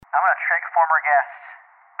I'm gonna trick former guest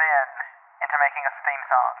Ben into making us a theme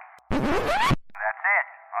song. That's it.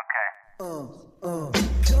 Okay.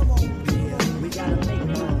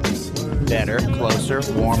 Better, closer,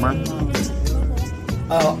 warmer.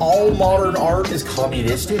 All modern art is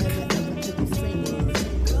communistic.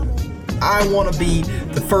 I want to be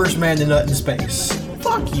the first man to nut in space.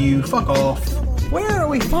 Fuck you. Fuck off. Where are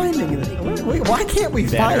we finding it? Why can't we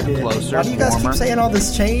find it? Closer, Why do you guys warmer. keep saying all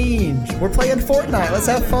this change? We're playing Fortnite. Let's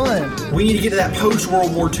have fun. We need to get to that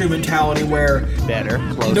post-World War II mentality where Better,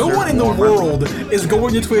 closer, no one in the warmer. world is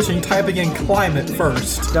going to Twitch and typing in climate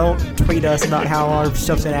first. Don't tweet us about how our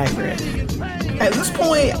stuff's inaccurate. At this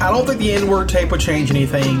point, I don't think the N-word tape would change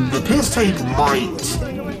anything. The piss tape might.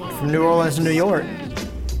 From New Orleans to New York.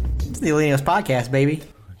 It's the Linus Podcast, baby.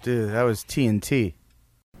 Dude, that was TNT.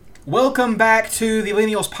 Welcome back to the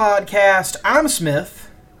Millennials Podcast. I'm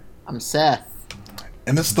Smith. I'm Seth.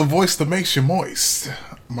 And it's the voice that makes you moist,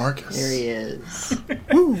 Marcus. Here he is.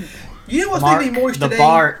 You know what's Mark making me moist the today?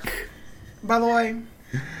 Bark. By the way,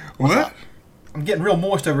 What? I'm getting real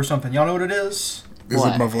moist over something. Y'all know what it is? Is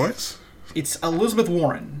What? it my voice? It's Elizabeth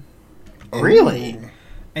Warren. Oh. Really?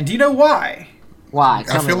 And do you know why? Why? I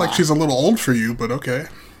Tell me feel like why. she's a little old for you, but okay.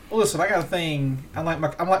 Well, listen, I got a thing. I'm like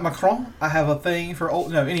Macron. I have a thing for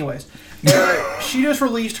old. No, anyways, she just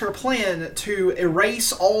released her plan to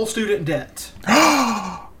erase all student debt.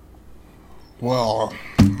 Well,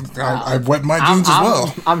 I've wet my jeans as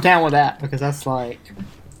well. I'm down with that because that's like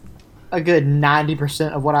a good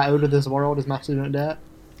 90% of what I owe to this world is my student debt.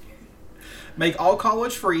 Make all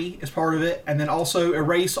college free as part of it, and then also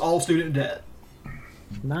erase all student debt.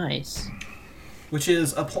 Nice. Which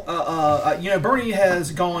is Bernie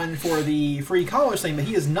has gone for the free college thing, but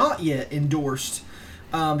he has not yet endorsed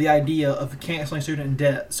the idea of canceling student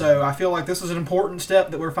debt. So I feel like this is an important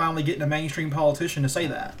step that we're finally getting a mainstream politician to say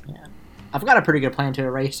that. Yeah. I've got a pretty good plan to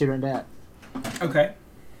erase student debt. Okay.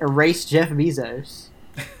 Erase Jeff Bezos.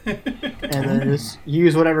 And then just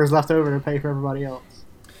use whatever's left over to pay for everybody else.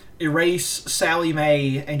 Erase Sally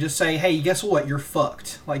Mae and just say, hey, guess what? You're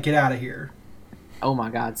fucked. Like, get out of here. Oh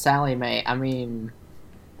my god, Sally Mae. I mean,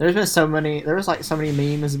 there was so many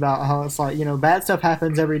memes about how it's like, bad stuff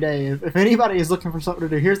happens every day. If anybody is looking for something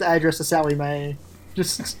to do, here's the address of Sally Mae.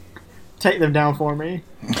 Just take them down for me.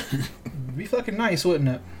 It'd be fucking nice, wouldn't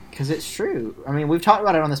it? Because it's true. I mean, we've talked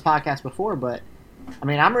about it on this podcast before, but I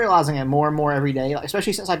mean, I'm realizing it more and more every day, like,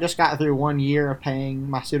 especially since I just got through 1 year of paying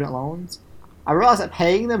my student loans. I realize that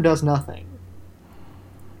paying them does nothing.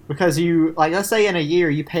 Because let's say in a year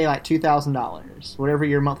you pay like $2,000, whatever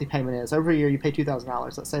your monthly payment is. Over a year you pay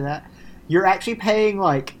 $2,000. Let's say that you're actually paying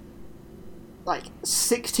like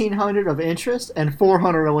 $1,600 of interest and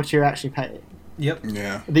 $400 of what you're actually paying. Yep.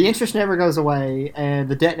 Yeah. The interest never goes away and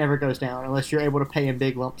the debt never goes down unless you're able to pay in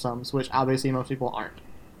big lump sums, which obviously most people aren't.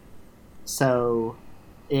 So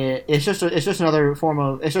it's just another form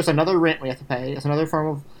of another rent we have to pay. It's another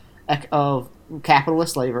form of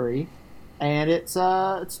capitalist slavery. And it's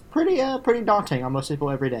pretty daunting on most people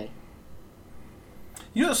every day.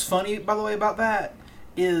 You know what's funny, by the way, about that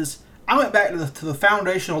is I went back to the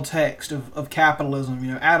foundational text of capitalism,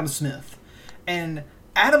 Adam Smith. And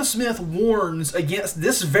Adam Smith warns against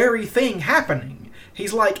this very thing happening.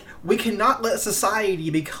 He's like, we cannot let society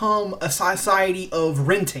become a society of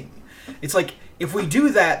renting. It's like, if we do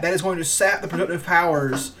that, that is going to sap the productive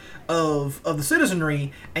powers of the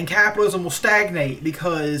citizenry, and capitalism will stagnate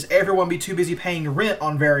because everyone will be too busy paying rent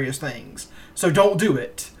on various things. So don't do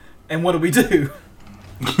it. And what do?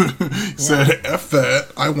 Said, F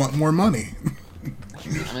that, I want more money.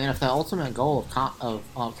 I mean, if the ultimate goal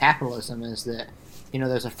of capitalism is that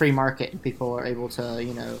there's a free market and people are able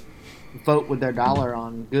to vote with their dollar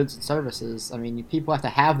on goods and services, I mean, people have to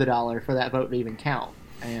have the dollar for that vote to even count.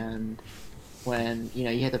 And when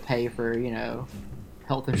you have to pay for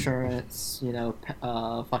health insurance,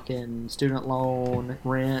 fucking student loan,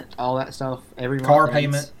 rent, all that stuff every month.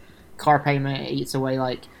 Car payment eats away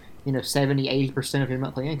 70-80% of your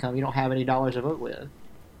monthly income. You don't have any dollars to vote with.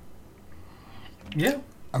 Yeah.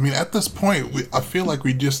 I mean, at this point, I feel like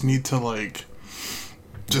we just need to,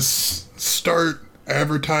 just start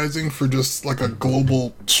advertising for just, a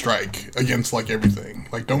global strike against, everything.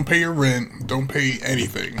 Don't pay your rent, don't pay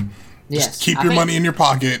anything. Yes, just keep your money in your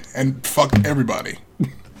pocket and fuck everybody.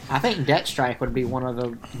 I think debt strike would be one of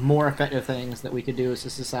the more effective things that we could do as a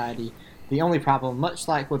society. The only problem, much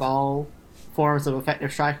like with all forms of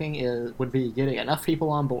effective striking, would be getting enough people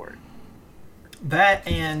on board. That,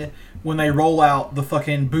 and when they roll out the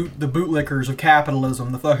fucking bootlickers of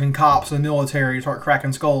capitalism, the fucking cops and the military start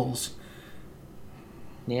cracking skulls.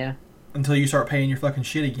 Yeah. Until you start paying your fucking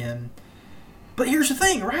shit again. But here's the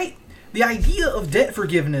thing, right? the idea of debt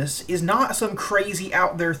forgiveness is not some crazy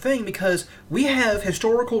out there thing, because we have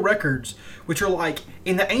historical records which are like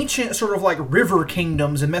in the ancient sort of like river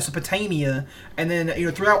kingdoms in Mesopotamia, and then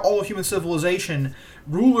throughout all of human civilization,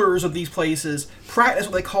 rulers of these places practiced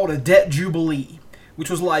what they called a debt jubilee, which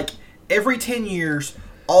was like every 10 years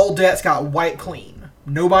all debts got wiped clean.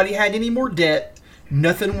 Nobody had any more debt.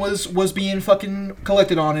 Nothing was being fucking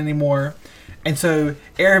collected on anymore. And so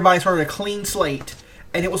everybody started a clean slate.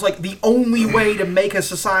 And it was like the only way to make a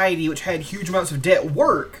society which had huge amounts of debt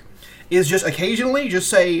work is just occasionally just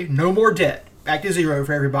say, no more debt. Back to zero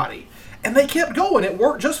for everybody. And they kept going. It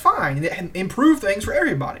worked just fine. And it improved things for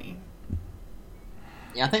everybody.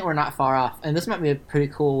 Yeah, I think we're not far off. And this might be pretty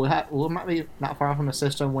cool. We might be not far off from a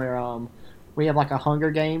system where we have like a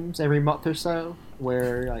Hunger Games every month or so,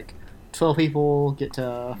 where like 12 people get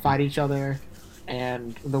to fight each other,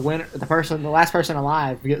 and the last person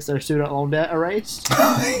alive gets their student loan debt erased.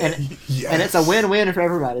 And it's a win-win for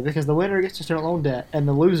everybody, because the winner gets their student loan debt and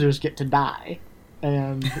the losers get to die.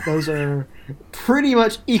 And those are pretty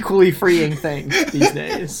much equally freeing things these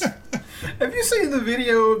days. Have you seen the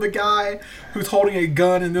video of the guy who's holding a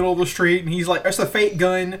gun in the middle of the street, and he's like, it's a fake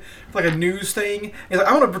gun, like a news thing. He's like,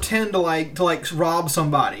 I want to pretend to rob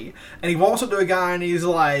somebody. And he walks up to a guy and he's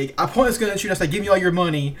like, I point this gun at you and I say, give me all your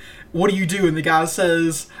money. What do you do? And the guy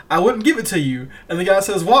says, I wouldn't give it to you. And the guy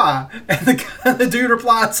says, why? And the dude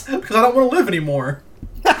replies, because I don't want to live anymore.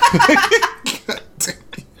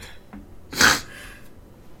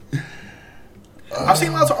 I've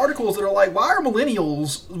seen lots of articles that are like, why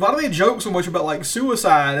do they joke so much about like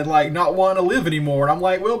suicide and like not wanting to live anymore? And I'm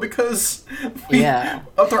like, well, because we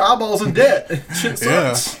up their eyeballs in debt. Shit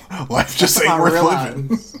sucks. Yeah, life just ain't worth living.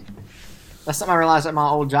 That's something I realized at my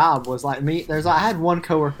old job was like me. I had one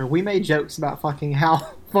coworker. We made jokes about fucking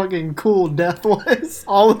how fucking cool death was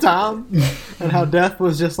all the time, and how death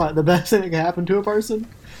was just like the best thing that could happen to a person.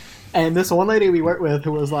 And this one lady we worked with,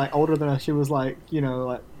 who was like older than us, she was like,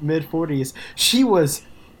 like mid-40s. She was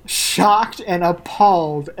shocked and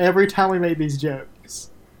appalled every time we made these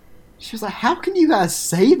jokes. She was like, "How can you guys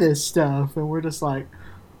say this stuff?" And we're just like,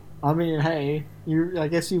 I mean, hey, I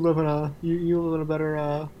guess you live in a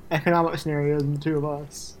better economic scenario than the two of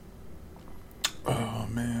us. Oh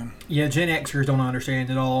man. Yeah, Gen Xers don't understand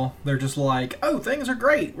it all. They're just like, oh, things are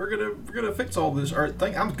great. We're gonna fix all this. Or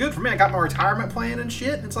I'm good for me. I got my retirement plan and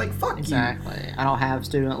shit. And it's like, fuck exactly. you. I don't have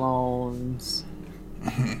student loans.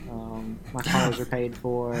 My cars are paid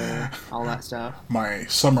for. All that stuff. My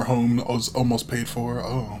summer home was almost paid for.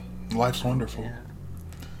 Oh, life's wonderful. Yeah.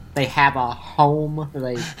 They have a home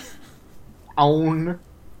they own.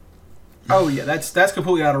 Oh yeah, that's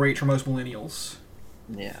completely out of reach for most millennials.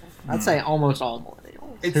 Yeah, I'd say almost all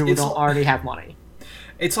millennials who don't already have money.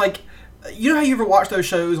 It's like, you know how you ever watch those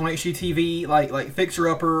shows on HGTV, like Fixer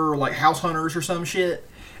Upper or like House Hunters or some shit,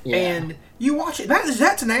 and you watch it.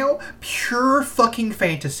 That's now pure fucking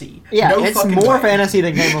fantasy. Yeah, no it's more fantasy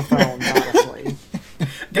than Game of Thrones, honestly.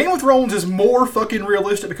 Game of Thrones is more fucking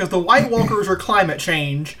realistic because the White Walkers are climate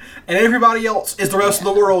change, and everybody else is the rest of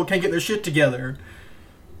the world can't get their shit together.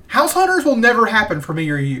 House Hunters will never happen for me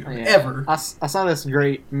or you, ever. I saw this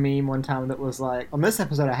great meme one time that was like, on this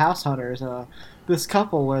episode of House Hunters, this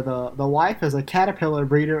couple where the wife is a caterpillar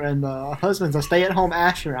breeder and the husband's a stay-at-home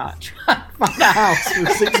astronaut trying to find a house for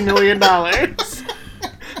 $6 million.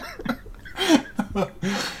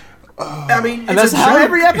 I mean, and that's how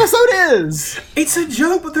every episode is. It's a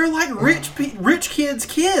joke, but they're like rich kids'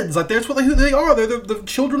 kids. Like, that's who they are. They're the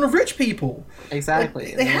children of rich people. Exactly.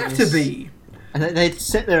 Like, they have to be. And they'd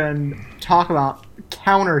sit there and talk about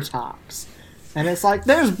countertops. And it's like,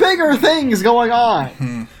 there's bigger things going on.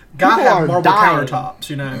 Mm-hmm. Gotta have marble countertops,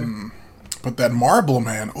 you know. Mm. But that marble,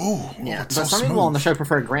 man, ooh. Yeah, but some smooth. people on the show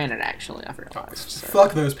prefer granite, actually, I realized. So.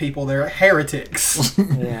 Fuck those people, they're heretics.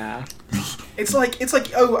 Yeah. It's like, we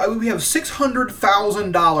have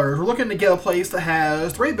 $600,000. We're looking to get a place that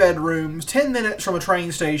has 3 bedrooms, 10 minutes from a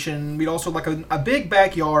train station. We'd also like a big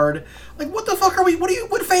backyard. Like, what the fuck are we?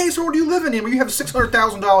 What fantasy world are you living in where you have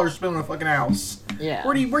 $600,000 to spend on a fucking house? Yeah.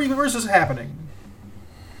 Where's this happening?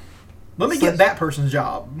 Let me get that person's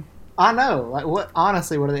job. I know. Like, what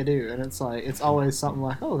do they do? And it's like, it's always something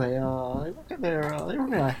like, oh, they work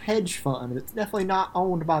at a hedge fund. It's definitely not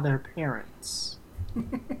owned by their parents.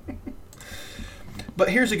 But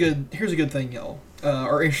here's a good thing, y'all,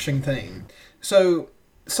 or interesting thing. So,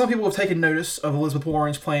 some people have taken notice of Elizabeth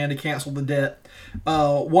Warren's plan to cancel the debt.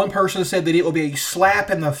 One person said that it will be a slap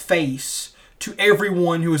in the face to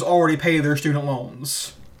everyone who has already paid their student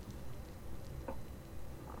loans.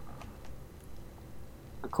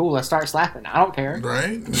 Cool, let's start slapping. I don't care.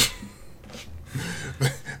 Right?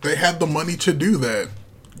 They had the money to do that.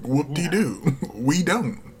 Whoop-de-doo. We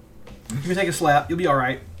don't. You can take a slap. You'll be all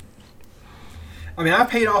right. I mean, I've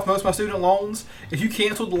paid off most of my student loans. If you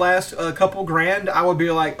canceled the last couple grand, I would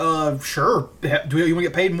be like, sure. Do you want to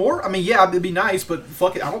get paid more? I mean, yeah, it'd be nice, but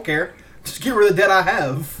fuck it, I don't care. Just get rid of the debt I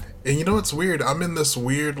have. And you know what's weird? I'm in this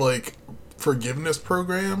weird, like, forgiveness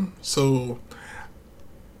program. So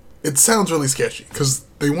it sounds really sketchy because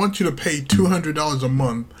they want you to pay $200 a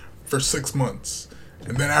month for 6 months.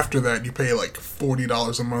 And then after that, you pay like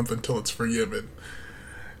 $40 a month until it's forgiven.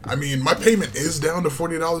 I mean, my payment is down to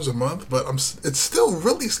 $40 a month, but it's still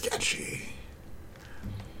really sketchy.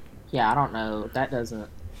 Yeah, I don't know. That doesn't.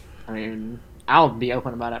 I mean, I'll be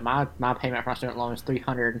open about it. My payment for my student loan is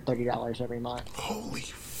 $330 every month. Holy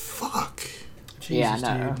fuck. Jesus, yeah,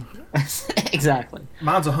 I know. dude. Exactly.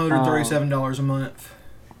 Mine's $137 a month.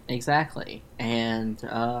 Exactly. And,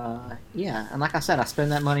 yeah. And like I said, I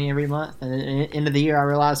spend that money every month. And at the end of the year, I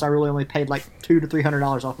realized I really only paid like $200 to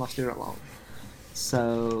 $300 off my student loan.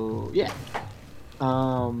 So, yeah.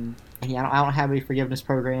 And yeah, I don't have any forgiveness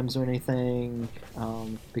programs or anything,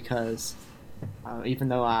 because even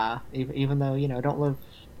though you know, don't live,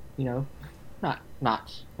 you know, not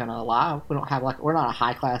gonna lie, we don't have we're not a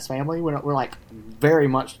high class family. We're like very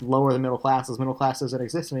much lower than middle classes. Middle class doesn't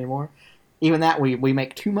exist anymore. Even that we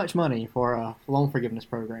make too much money for loan forgiveness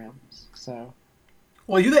programs. So.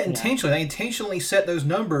 Well, you do that intentionally. They intentionally set those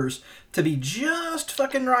numbers to be just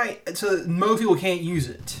fucking right so that most people can't use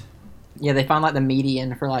it. Yeah, they find like the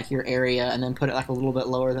median for like your area and then put it like a little bit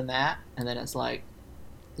lower than that, and then it's like,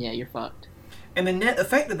 yeah, you're fucked. And the net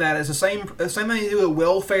effect of that is the same thing they do with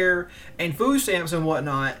welfare and food stamps and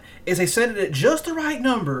whatnot, is they set it at just the right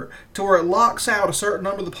number to where it locks out a certain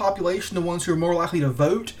number of the population, the ones who are more likely to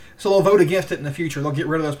vote, so they'll vote against it in the future. They'll get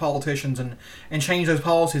rid of those politicians and change those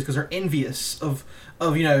policies because they're envious of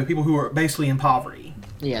you know, people who are basically in poverty.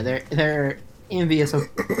 Yeah, they're envious of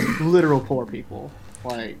literal poor people.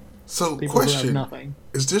 Like, so, people who have question, nothing.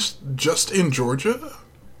 is this just in Georgia?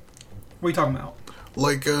 What are you talking about?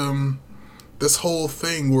 Like, this whole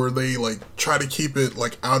thing where they, like, try to keep it,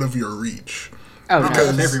 like, out of your reach. Oh, no,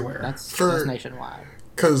 Because that's everywhere. That's for- nationwide.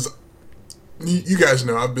 Because you guys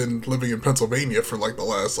know I've been living in Pennsylvania for, like, the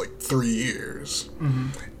last, like, 3 years. Mm-hmm.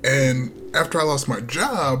 And after I lost my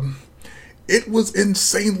job, it was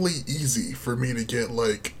insanely easy for me to get,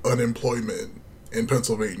 like, unemployment in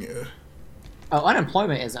Pennsylvania. Oh,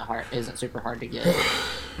 unemployment isn't super hard to get.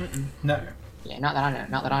 No. Yeah, not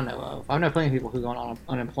that I know of. I know plenty of people who go on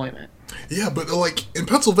unemployment. Yeah, but, like, in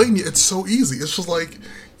Pennsylvania, it's so easy. It's just, like,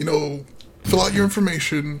 you know, fill out your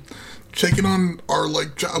information, check it on our,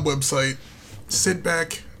 like, job website, sit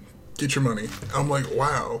back, get your money. I'm like,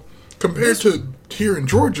 wow. Compared to here in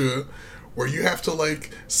Georgia, where you have to,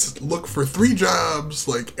 like, look for 3 jobs,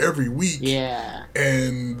 like, every week. Yeah.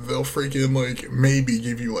 And they'll freaking, like, maybe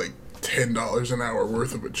give you, like, $10 an hour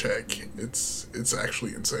worth of a check. It's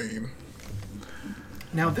actually insane.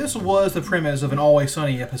 Now, this was the premise of an Always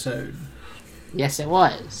Sunny episode. Yes, it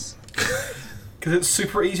was. Because it's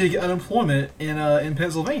super easy to get unemployment in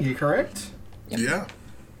Pennsylvania, correct? Yep. Yeah.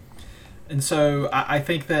 And so I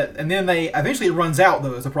think that, and then eventually it runs out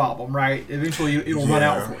though is the problem, right? Eventually it'll run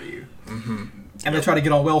out for you. Mm-hmm. And they try to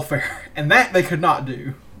get on welfare, and that they could not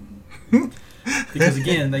do. Because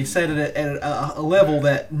again, they set it at a level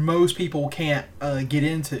that most people can't get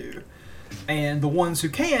into. And the ones who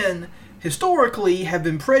can, historically, have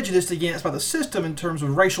been prejudiced against by the system in terms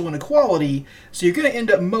of racial inequality, so you're going to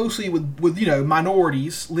end up mostly with you know,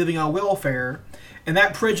 minorities living on welfare. And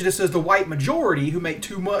that prejudices the white majority who make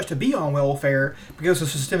too much to be on welfare because of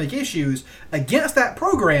systemic issues. Against that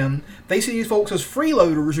program, they see these folks as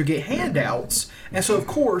freeloaders who get handouts. And so, of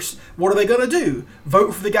course, what are they going to do?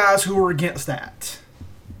 Vote for the guys who are against that.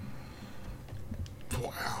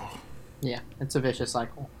 Wow. Yeah, it's a vicious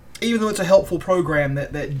cycle. Even though it's a helpful program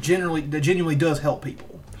that genuinely does help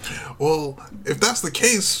people. Well, if that's the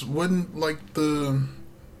case, wouldn't, like,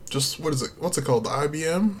 what's it called, the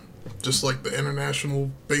IBM? Just like the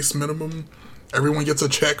international base minimum, everyone gets a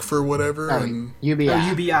check for whatever, and UBI. Oh,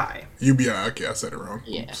 UBI. UBI. Okay, I said it wrong.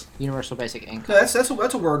 Yeah, Oops. Universal Basic Income. So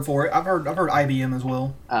that's a word for it. I've heard IBM as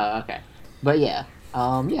well. Oh, okay. But yeah,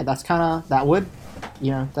 that's kind of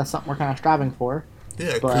that's something we're kind of striving for.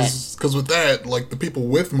 Yeah, because with that, like, the people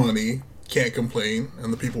with money can't complain,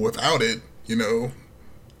 and the people without it, you know,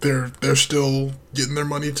 they're still getting their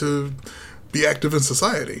money to be active in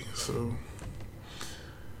society. So.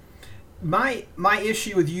 My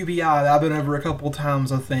issue with UBI that I've been over a couple of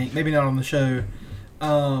times, I think, maybe not on the show,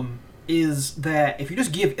 is that if you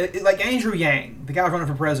just give, like Andrew Yang, the guy running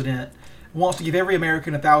for president, wants to give every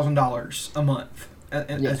American $1,000 a month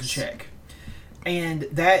as a check. And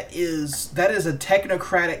that is a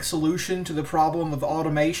technocratic solution to the problem of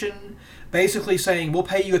automation. Basically saying, we'll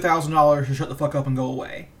pay you $1,000 to shut the fuck up and go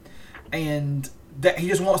away. And that he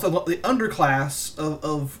just wants the underclass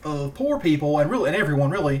of poor people and everyone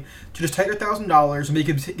really to just take their $1,000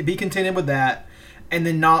 and be contented with that, and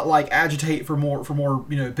then not like agitate for more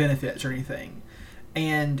benefits or anything.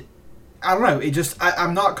 And I don't know. It just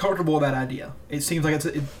I'm not comfortable with that idea. It seems like it's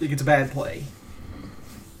a bad play.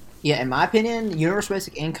 Yeah, in my opinion, universal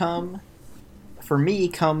basic income for me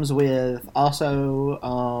comes with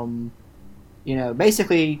also,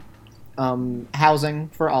 basically housing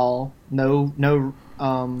for all, no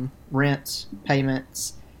rents,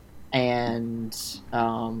 payments, and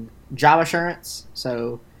job assurance.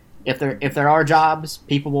 So if there are jobs,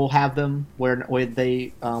 people will have them. We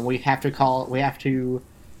have to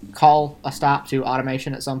call a stop to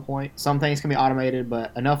automation at some point. Some things can be automated,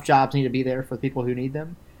 but enough jobs need to be there for the people who need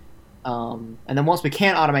them. And then once we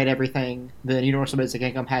can't automate everything, then universal basic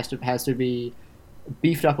income has to be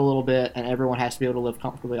beefed up a little bit, and everyone has to be able to live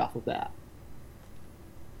comfortably off of that.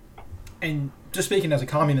 And just speaking as a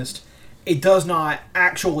communist, it does not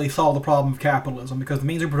actually solve the problem of capitalism, because the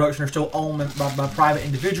means of production are still owned by private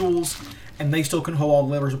individuals, and they still control all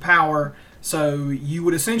the levers of power. So you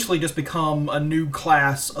would essentially just become a new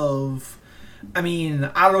class of, I don't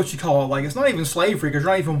know what you call it. Like, it's not even slavery because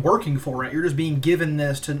you're not even working for it. You're just being given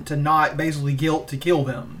this to not basically guilt to kill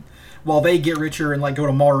them, while they get richer and like go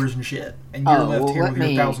to Mars and shit, and you're left here with your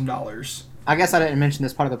 $1,000. I guess I didn't mention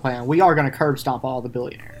this part of the plan. We are going to curb stomp all the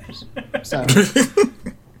billionaires. So,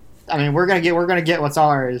 we're gonna get what's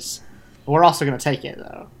ours. We're also going to take it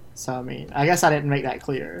though. So I guess I didn't make that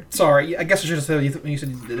clear. Sorry, I guess I should have said when you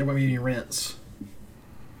said there won't be any rents.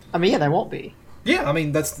 Yeah, there won't be. Yeah,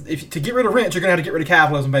 that's to get rid of rent, you're gonna have to get rid of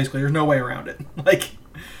capitalism. Basically, there's no way around it. Like,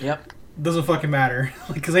 yep, doesn't fucking matter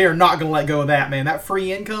because they are not gonna let go of that, man. That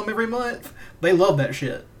free income every month, they love that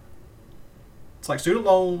shit. It's like student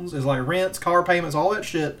loans, it's like rents, car payments, all that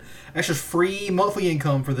shit. That's just free monthly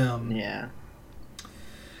income for them. Yeah.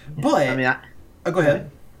 But go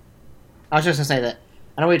ahead. I was just gonna say that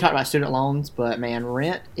I know we talked about student loans, but man,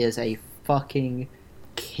 rent is a fucking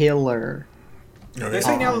killer. They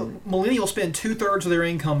say now millennials spend 2/3 of their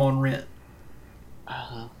income on rent.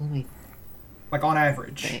 Like on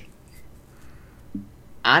average. Think.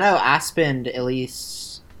 I know I spend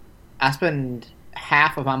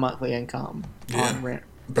half of my monthly income on rent.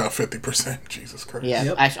 About 50%. Jesus Christ. Yeah,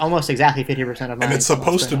 yep. Almost exactly 50% of my. And it's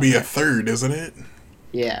supposed to be a third, isn't it?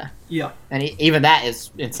 Yeah. Yeah. And even that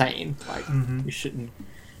is insane. Like, you shouldn't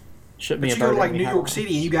be a burden. You go to like New York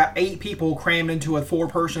City and you got 8 people crammed into a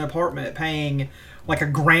 4-person apartment paying like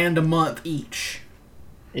 $1,000 a month each.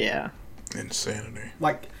 Yeah. Insanity.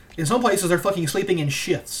 Like, in some places they're fucking sleeping in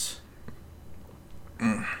shifts.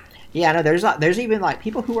 Yeah, I know. There's even like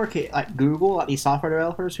people who work at like Google, like these software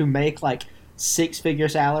developers who make like 6-figure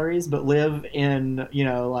salaries but live in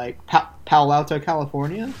like Palo Alto,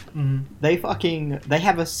 California. Mm-hmm. They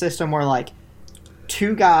have a system where like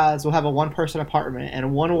 2 guys will have a 1-person apartment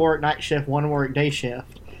and one will work night shift, one will work day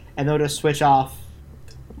shift, and they'll just switch off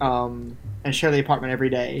and share the apartment every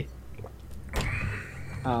day,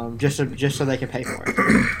 just so they can pay for it.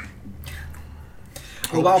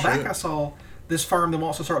 A while back, I saw this firm that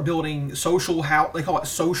wants to start building they call it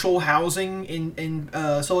social housing in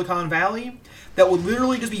Silicon Valley, that would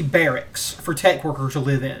literally just be barracks for tech workers to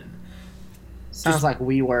live in. Sounds like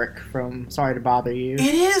WeWork from Sorry to Bother You.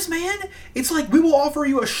 It is, man. It's like, we will offer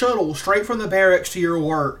you a shuttle straight from the barracks to your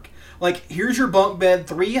work. Like, here's your bunk bed,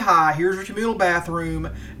 3 high, here's your communal bathroom,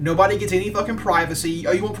 nobody gets any fucking privacy.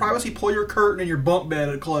 Oh, you want privacy? Pull your curtain and your bunk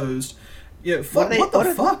bed closed. Yeah, what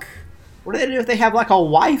the fuck? What do they do if they have, like, a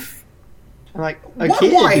wife? Like, a what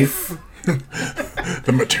kid? Wife?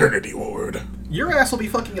 The maternity ward. Your ass will be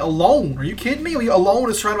fucking alone. Are you kidding me? Alone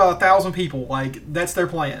is surrounded by 1,000 people. Like, that's their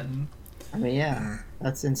plan. Yeah.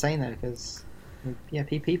 That's insane, though, because,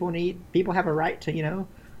 people have a right to,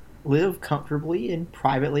 live comfortably and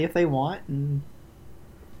privately if they want, and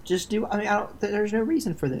just do. There's no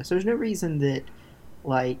reason for this. There's no reason that,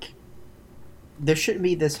 like, there shouldn't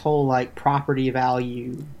be this whole like property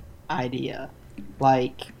value idea.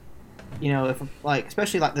 Like, if like,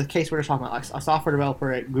 especially like the case we're just talking about, like a software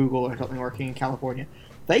developer at Google or something working in California,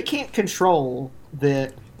 they can't control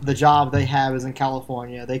that the job they have is in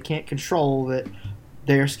California. They can't control that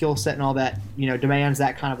their skill set and all that demands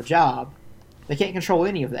that kind of a job. They can't control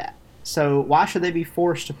any of that. So why should they be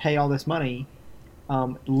forced to pay all this money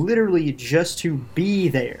literally just to be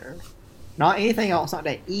there? Not anything else, not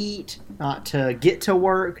to eat, not to get to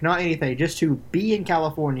work, not anything, just to be in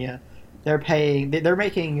California. They're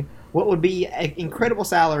making what would be an incredible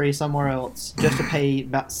salary somewhere else just to pay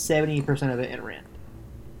about 70% of it in rent.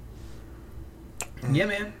 Yeah,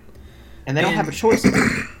 man. And they don't have a choice about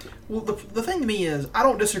it. Well, the thing to me is, I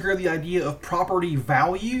don't disagree with the idea of property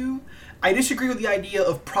value. I disagree with the idea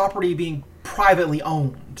of property being privately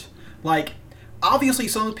owned. Like, obviously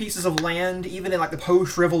some pieces of land, even in like the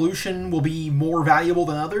post-revolution, will be more valuable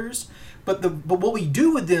than others. But what we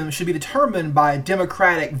do with them should be determined by a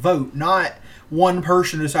democratic vote, not one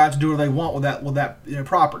person decides to do what they want with that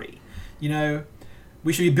property. You know,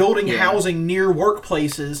 we should be building housing near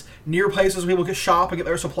workplaces, near places where people can shop and get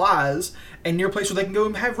their supplies, and near places where they can go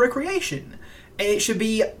and have recreation. And it should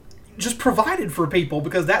be just provided for people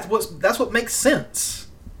because that's what makes sense.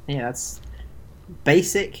 Yeah, that's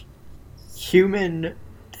basic human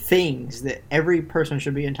things that every person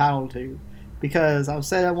should be entitled to. Because I've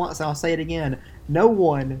said it once, and I'll say it again. No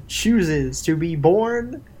one chooses to be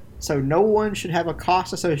born, so no one should have a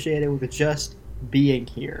cost associated with just being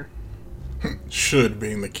here. Should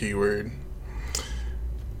being the key word.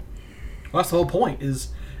 Well, that's the whole point, is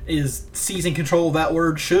seizing control of that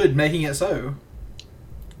word should, making it so.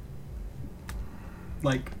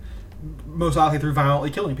 Like, most likely through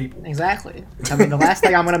violently killing people. Exactly. I mean, the last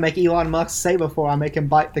thing I'm going to make Elon Musk say before I make him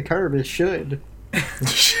bite the curb is should.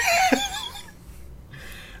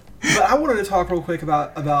 But I wanted to talk real quick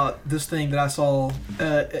about this thing that I saw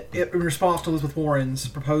in response to Elizabeth Warren's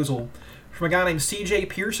proposal from a guy named C.J.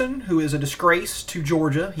 Pearson, who is a disgrace to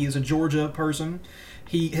Georgia. He is a Georgia person.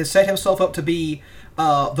 He has set himself up to be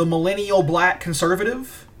the millennial black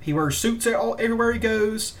conservative. He wears suits everywhere he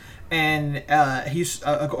goes, and he's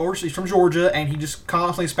from Georgia, and he just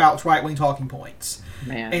constantly spouts right-wing talking points.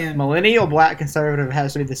 Man, and millennial black conservative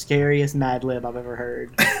has to be the scariest Mad Lib I've ever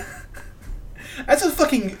heard. That's a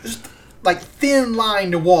fucking like thin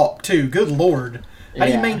line to walk too. Good lord, how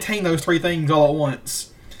do you maintain those three things all at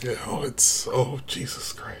once? Yeah,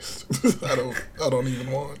 Jesus Christ! I don't even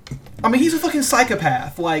want. I mean, he's a fucking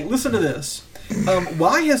psychopath. Like, listen to this.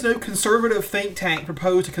 Why has no conservative think tank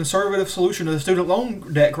proposed a conservative solution to the student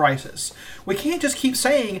loan debt crisis? We can't just keep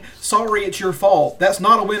saying, sorry, it's your fault. That's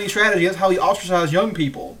not a winning strategy. That's how we ostracize young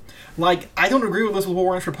people. Like, I don't agree with Elizabeth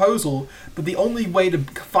Warren's proposal, but the only way to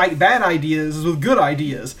fight bad ideas is with good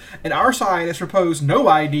ideas. And our side has proposed no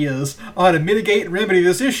ideas on how to mitigate and remedy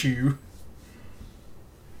this issue.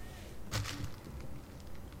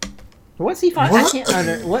 What's he fighting? I can't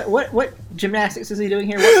under what gymnastics is he doing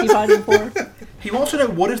here? What's he fighting for? He wants to know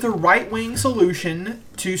what is the right-wing solution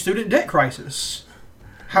to student debt crisis.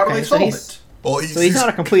 How do they solve it? Well, so he's not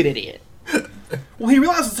a complete idiot. Well, he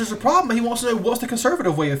realizes there's a problem, but he wants to know what's the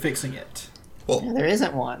conservative way of fixing it. Well, there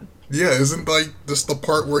isn't one. Yeah, isn't like this the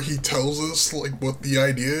part where he tells us like what the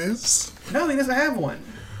idea is? No, he doesn't have one.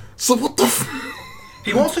 So what the?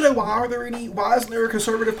 He wants to know why isn't there a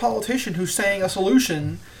conservative politician who's saying a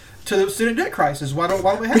solution to the student debt crisis? Why don't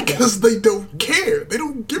we have one? Because they don't care. They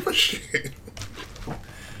don't give a shit.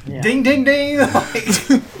 Yeah. Ding, ding, ding.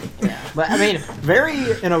 Yeah, but I mean,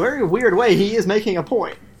 in a very weird way, he is making a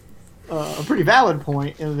point. A pretty valid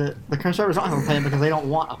point in that the conservatives don't have a plan because they don't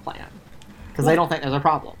want a plan. Because they don't think there's a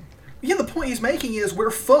problem. Yeah, the point he's making is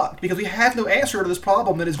we're fucked because we have no answer to this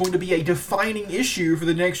problem that is going to be a defining issue for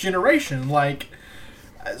the next generation. Like,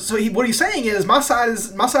 so what he's saying is my side's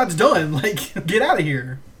done. Like, get out of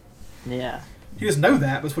here. Yeah. He doesn't know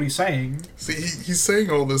that, but that's what he's saying. See, he's saying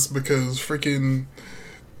all this because freaking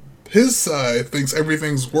his side thinks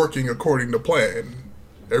everything's working according to plan.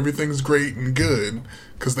 Everything's great and good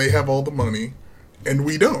because they have all the money, and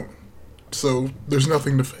we don't. So there's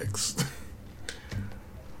nothing to fix.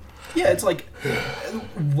 Yeah, it's like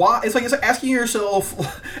why? It's like asking yourself.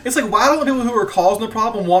 It's like why don't the people who are causing the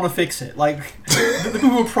problem want to fix it? Like the people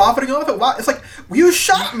who are profiting off it. Why? It's like you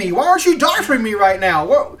shot me. Why aren't you doctoring me right now?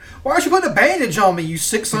 Why aren't you putting a bandage on me? You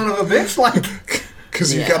sick son of a bitch! Like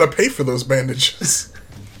because you gotta pay for those bandages.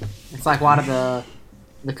 It's like why do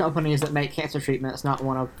the companies that make cancer treatments not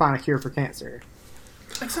want to find a cure for cancer?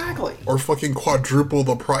 Exactly. Or fucking quadruple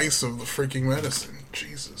the price of the freaking medicine.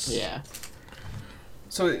 Jesus. Yeah.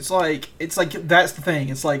 So it's like that's the thing.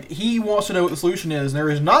 It's like he wants to know what the solution is, and there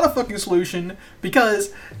is not a fucking solution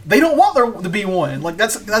because they don't want there to be one. Like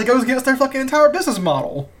that goes against their fucking entire business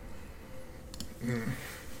model.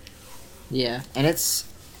 Yeah, and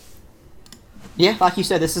like you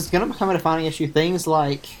said, this is going to become a defining issue. Things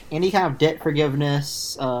like any kind of debt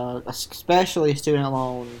forgiveness, especially student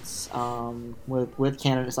loans, with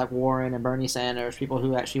candidates like Warren and Bernie Sanders, people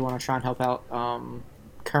who actually want to try and help out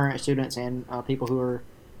current students and people who are,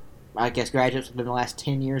 I guess, graduates within the last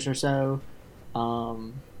 10 years or so.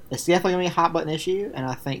 it's definitely going to be a hot button issue, and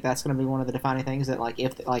I think that's going to be one of the defining things that, like,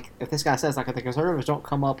 if this guy says, like, if the conservatives don't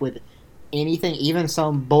come up with anything, even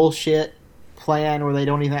some bullshit plan where they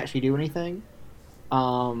don't even actually do anything,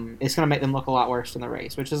 it's going to make them look a lot worse in the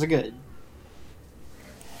race, which is a good.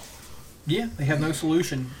 Yeah, they have no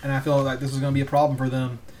solution, and I feel like this is going to be a problem for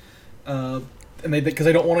them. And because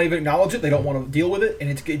they don't want to even acknowledge it, they don't want to deal with it, and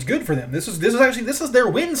it's good for them. This is their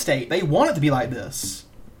win state. They want it to be like this.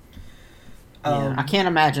 I can't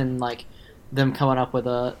imagine like them coming up with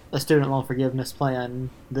a student loan forgiveness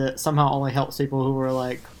plan that somehow only helps people who are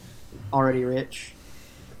like already rich.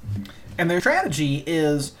 And their strategy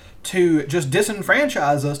is to just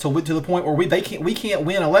disenfranchise us to the point where we can't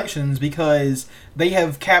win elections because they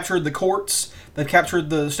have captured the courts, they've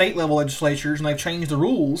captured the state level legislatures, and they've changed the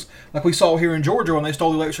rules, like we saw here in Georgia when they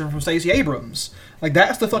stole the election from Stacey Abrams. Like,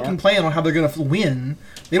 that's the fucking plan on how they're going to win.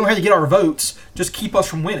 They don't have to get our votes, just keep us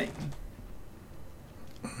from winning.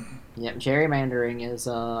 Yep, gerrymandering is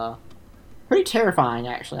pretty terrifying,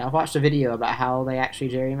 actually. I've watched a video about how they actually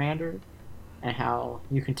gerrymander and how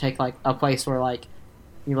you can take like a place where like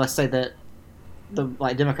let's say that the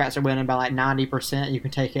like Democrats are winning by like 90%, you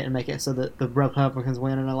can take it and make it so that the Republicans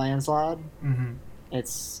win in a landslide. Mm-hmm.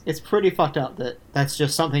 It's pretty fucked up that that's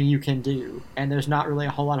just something you can do, and there's not really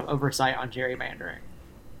a whole lot of oversight on gerrymandering.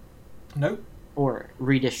 Nope. Or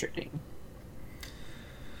redistricting.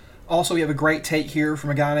 Also, we have a great take here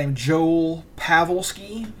from a guy named Joel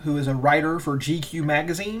Pawlowski, who is a writer for GQ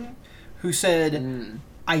magazine, who said,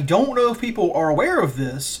 I don't know if people are aware of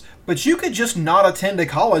this, but you could just not attend a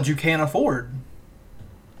college you can't afford.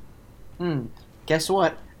 Guess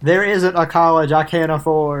what? There isn't a college I can't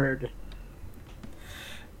afford.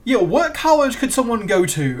 Yeah, what college could someone go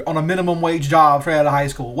to on a minimum wage job straight out of high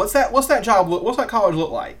school? What's that college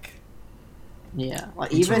look like? Yeah,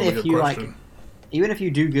 like That's a even really if good you question. even if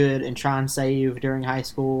you do good and try and save during high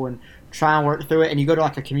school and try and work through it, and you go to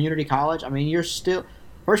like a community college, I mean, you're still,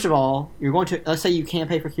 first of all, you're going to, let's say you can't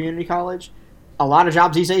pay for community college. A lot of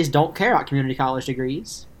jobs these days don't care about community college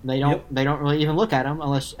degrees. They don't really even look at them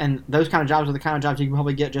unless, and those kind of jobs are the kind of jobs you can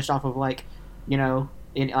probably get just off of like,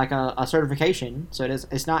 in like a certification. So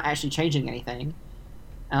it's not actually changing anything.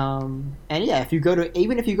 And yeah,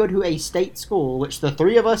 even if you go to a state school, which the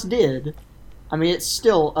three of us did, I mean, it's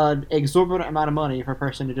still an exorbitant amount of money for a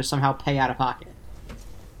person to just somehow pay out of pocket.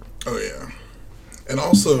 Oh yeah, and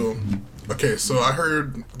also, okay, so I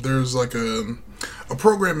heard there's like a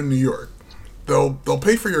program in New York. They'll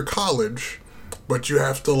pay for your college, but you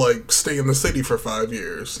have to like stay in the city for 5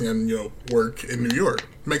 years and work in New York.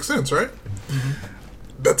 Makes sense, right?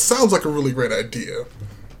 Mm-hmm. That sounds like a really great idea,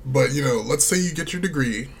 but let's say you get your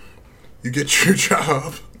degree, you get your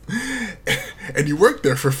job, and you work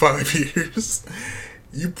there for 5 years.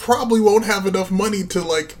 You probably won't have enough money to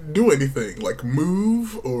like do anything, like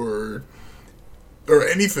move or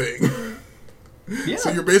anything. Yeah.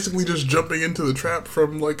 So you're basically just jumping into the trap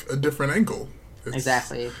from like a different angle.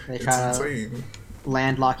 Exactly. They It's try insane. to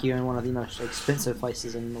landlock you in one of the most expensive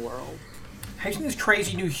places in the world. Have you seen these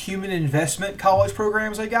crazy new human investment college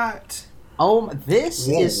programs they got? This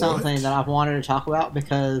Whoa, is something what? that I've wanted to talk about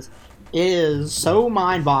because it is so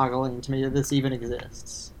mind-boggling to me that this even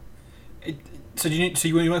exists. So you want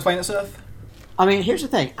to explain it, Seth? I mean, here's the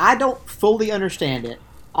thing. I don't fully understand it.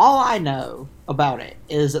 All I know about it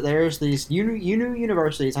is that there's these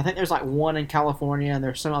universities. I think there's like one in California and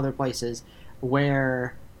there's some other places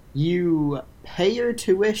where you pay your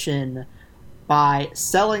tuition by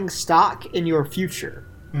selling stock in your future.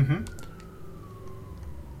 Mm-hmm.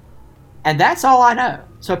 And that's all I know.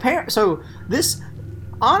 So this,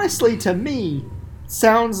 honestly, to me,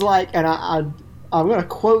 sounds like, and I'm going to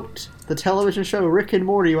quote the television show Rick and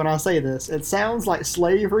Morty when I say this, it sounds like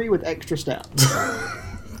slavery with extra steps.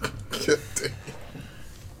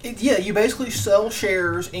 Yeah, you basically sell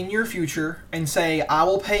shares in your future and say, I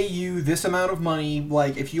will pay you this amount of money,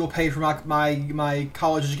 like, if you'll pay for my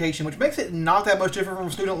college education, which makes it not that much different from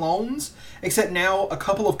student loans, except now a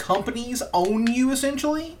couple of companies own you,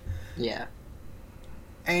 essentially. Yeah.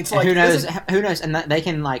 And it's And like... who knows, and they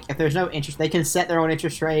can, like, if there's no interest, they can set their own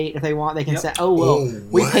interest rate if they want. They can Yep. set, we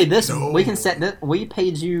what? paid this, No. we can set this, we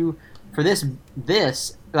paid you for this,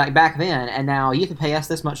 like, back then, and now you have to pay us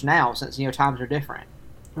this much now since, times are different.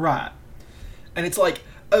 Right. And it's like,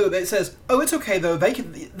 it says, it's okay though, they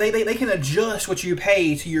can adjust what you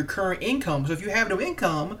pay to your current income. So if you have no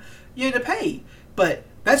income, you have to pay. But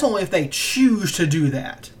that's only if they choose to do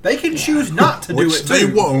that. They can choose not to do Which it they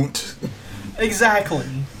too. won't. Exactly.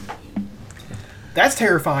 That's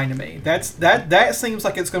terrifying to me. That seems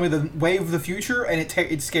like it's going to be the wave of the future, and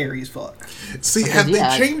it's scary as fuck. See, have they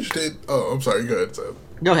yeah, changed it? Oh, I'm sorry. Go ahead, Seth.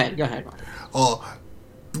 Go ahead.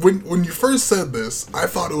 when you first said this, I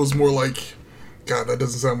thought it was more like, God, that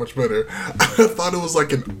doesn't sound much better. I thought it was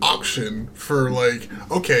like an auction for like,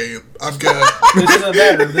 okay, I've got. This isn't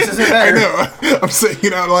better. This isn't I better. know. I'm saying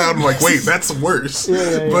it out loud. I'm like, wait, that's worse.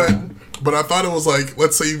 But I thought it was like,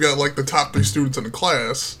 let's say you've got like the top 3 students in the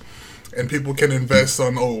class, and people can invest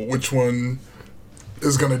on which one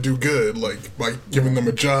is gonna do good, like by giving them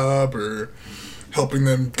a job or helping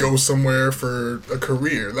them go somewhere for a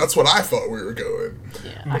career. That's what I thought we were going.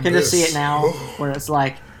 Yeah, I can just see it now, where it's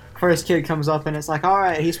like, first kid comes up and it's like, all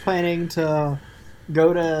right, he's planning to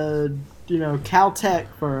go to, Caltech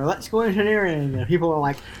for electrical engineering, and people are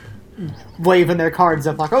like waving their cards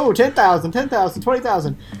up like, oh, 10,000, 10,000,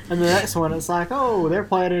 20,000, and the next one it's like, oh, they're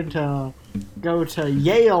planning to go to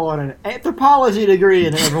Yale on an anthropology degree,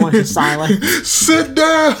 and everyone's just silent. Sit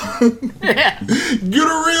down. Yeah, Get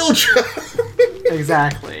a real job.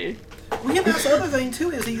 exactly. Well, yeah, that's the other thing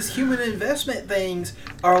too, is these human investment things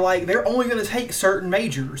are like, they're only going to take certain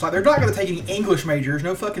majors. Like, they're not going to take any English majors,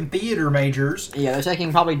 no fucking theater majors. Yeah, they're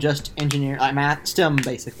taking probably just engineer, like math, STEM,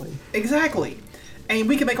 basically. Exactly. And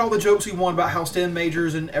we can make all the jokes we want about how STEM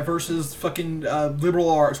majors and versus fucking liberal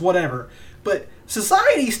arts, whatever. But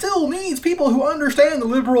society still needs people who understand the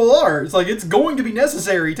liberal arts. Like, it's going to be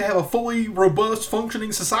necessary to have a fully robust,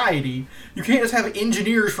 functioning society. You can't just have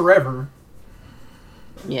engineers forever.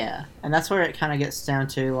 Yeah, and that's where it kind of gets down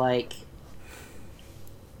to, like,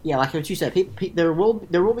 yeah, like what you said, there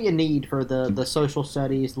will be a need for the social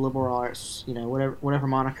studies, the liberal arts, whatever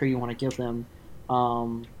moniker you want to give them,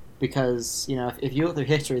 because if you look through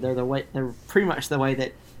history, they're pretty much the way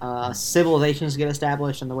that civilizations get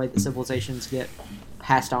established and the way that civilizations get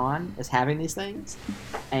passed on is having these things,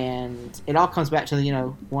 and it all comes back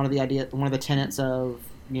to one of the tenets of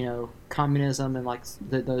communism, and like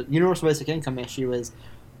the universal basic income issue is,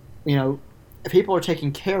 if people are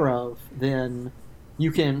taken care of, then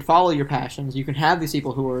you can follow your passions. You can have these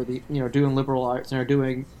people who are doing liberal arts and are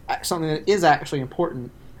doing something that is actually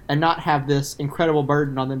important, and not have this incredible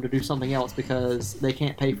burden on them to do something else because they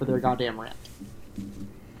can't pay for their goddamn rent.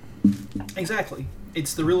 Exactly.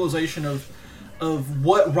 It's the realization of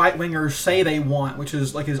what right wingers say they want, which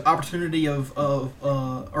is like his opportunity or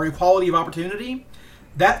equality of opportunity.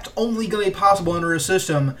 That's only going to be possible under a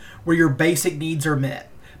system where your basic needs are met.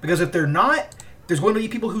 Because if they're not, there's going to be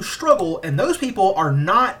people who struggle, and those people are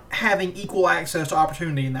not having equal access to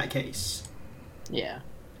opportunity in that case. Yeah.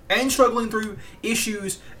 And struggling through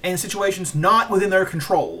issues and situations not within their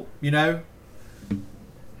control, Yeah.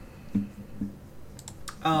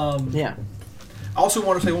 I also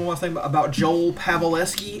want to say one more thing about Joel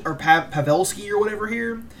Pawelski, or Pavelski, or whatever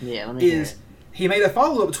here. Yeah, let me hear it. He made a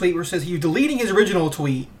follow-up tweet where it says he was deleting his original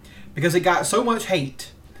tweet because it got so much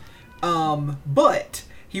hate. But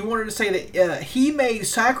he wanted to say that he made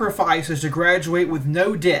sacrifices to graduate with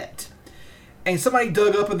no debt. And somebody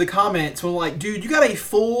dug up in the comments and was like, dude, you got a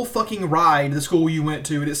full fucking ride to the school you went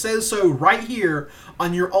to, and it says so right here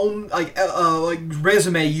on your own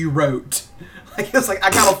resume you wrote. Like, it's like, I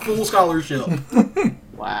got a full scholarship.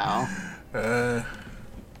 Wow.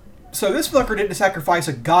 So this fucker didn't sacrifice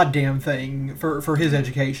a goddamn thing for his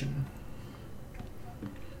education.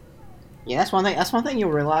 Yeah, that's one thing. That's one thing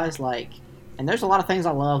you'll realize. Like, and there's a lot of things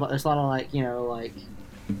I love. There's a lot of like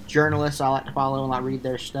journalists I like to follow and like read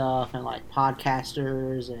their stuff, and like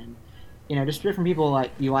podcasters, and just different people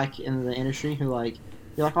like you like in the industry who like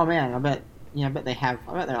you're like, oh man, I bet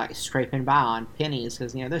they're like scraping by on pennies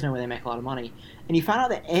because there's no way they make a lot of money, and you find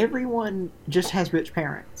out that everyone just has rich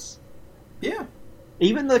parents. Yeah.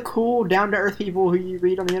 Even the cool, down-to-earth people who you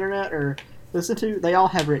read on the internet or listen to, they all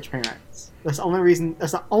have rich parents. That's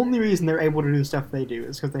the only reason they're able to do the stuff they do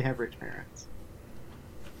is because they have rich parents.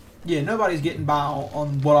 Yeah, nobody's getting by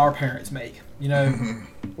on what our parents make,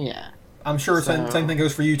 Yeah. I'm sure same thing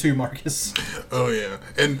goes for you too, Marcus. Oh yeah,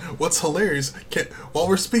 and what's hilarious, while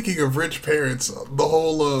we're speaking of rich parents, the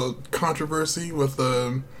whole controversy with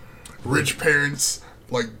rich parents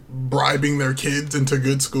like bribing their kids into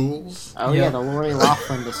good schools. Oh yeah, the Lori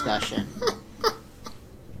Loughlin discussion.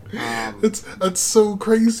 That's so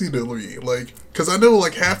crazy to me, like, because I know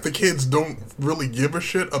like half the kids don't really give a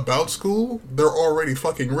shit about school. They're already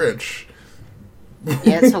fucking rich.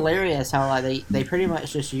 Yeah, it's hilarious how like they pretty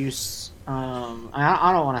much just use.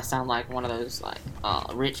 I don't want to sound like one of those like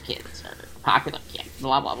rich kids or popular kids,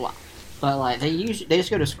 blah blah blah. But like they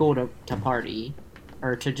just go to school to party,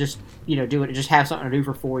 or to just do it, just have something to do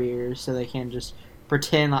for 4 years, so they can just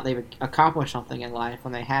pretend like they've accomplished something in life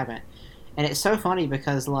when they haven't. And it's so funny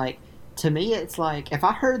because like to me it's like if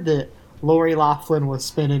I heard that Lori Loughlin was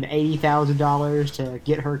spending $80,000 to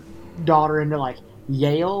get her daughter into like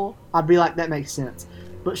Yale, I'd be like, that makes sense.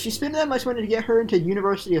 but she spent that much money to get her into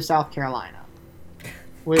University of South Carolina.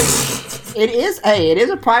 Which it is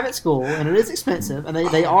a private school and it is expensive and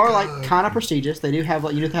they are like kind of prestigious. They do have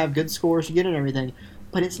you have to have good scores to get in and everything,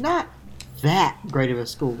 but it's not that great of a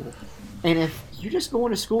school. And if you're just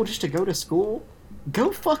going to school just to go to school,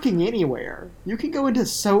 go fucking anywhere. You can go into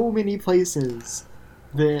so many places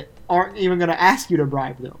that aren't even going to ask you to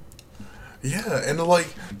bribe them. Yeah, and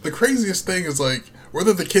like the craziest thing is like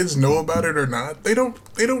whether the kids know about it or not, they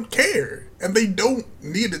don't care, and they don't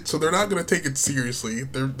need it, so they're not going to take it seriously.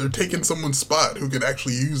 They're taking someone's spot who can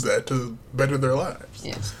actually use that to better their lives.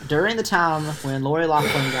 Yes, during the time when Lori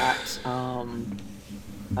Loughlin got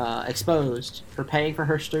exposed for paying for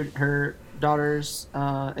her daughter's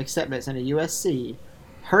acceptance into USC,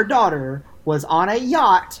 her daughter was on a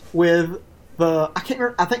yacht with I can't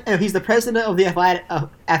remember. I think he's the president of the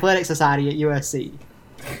athletic society at USC.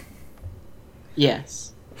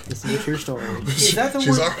 Yes, this is a true story. Is that the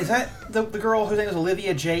one? Is that the girl whose name is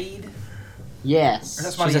Olivia Jade?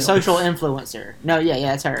 Yes, she's a social influencer. No,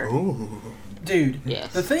 yeah, it's her. Ooh. Dude,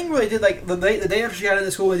 yes. The thing where they did like the day after she got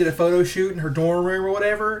into school, they did a photo shoot in her dorm room or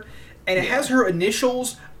whatever, and it has her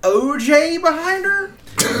initials OJ behind her.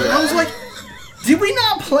 And I was like, did we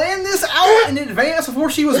not plan this out in advance before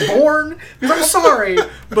she was born? Because I'm sorry,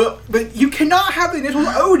 but you cannot have the initials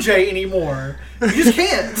OJ anymore. You just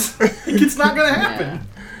can't. It's not gonna happen.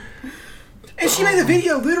 Yeah. And she made a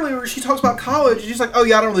video literally where she talks about college. And she's like, "Oh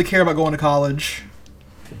yeah, I don't really care about going to college."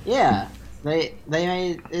 Yeah, they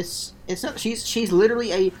made it's not, she's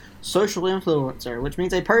literally a social influencer, which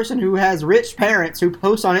means a person who has rich parents who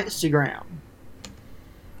post on Instagram.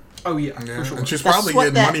 Oh yeah, for sure. And she's That's probably what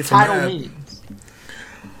getting that money from title that. means.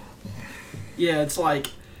 Yeah, it's like,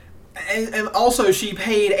 and also she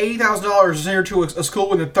paid $80,000 to send her to a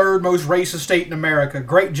school in the third most racist state in America.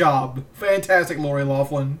 Great job, fantastic, Lori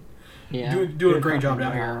Loughlin. Yeah, doing a great job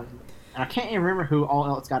down here. I can't even remember who all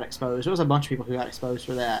else got exposed. There was a bunch of people who got exposed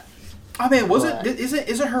for that. Oh man,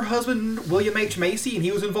 isn't her husband William H. Macy and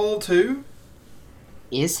he was involved too?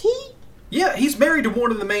 Is he? Yeah, he's married to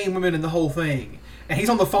one of the main women in the whole thing, and he's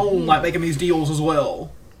on the phone like making these deals as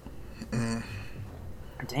well.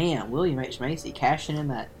 Damn, William H. Macy cashing in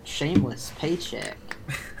that shameless paycheck.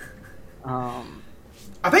 I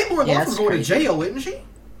think Lori Loughlin's going to jail, isn't she?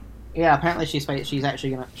 Yeah, apparently she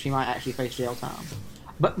might actually face jail time.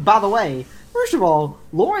 But by the way, first of all,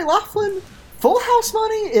 Lori Loughlin, Full House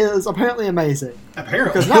money is apparently amazing.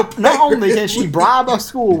 Apparently, because not only can she bribe a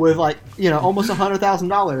school with almost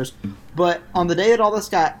 $100,000, but on the day that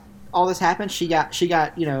all this happened, she got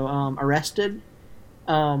arrested.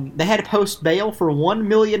 They had to post bail for $1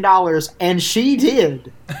 million, and she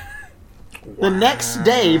did. The next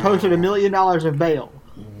day, posted $1 million of bail.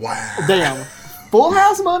 Wow. Damn. Full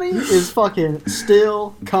House money is fucking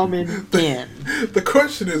still coming in. The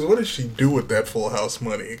question is, what does she do with that Full House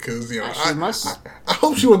money? Because I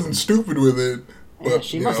hope she wasn't stupid with it. But,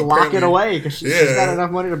 she must lock it away because she's got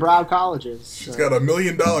enough money to bribe colleges. She's got $1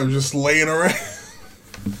 million just laying around.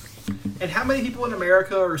 And how many people in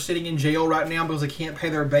America are sitting in jail right now because they can't pay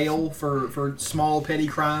their bail for small petty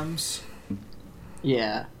crimes?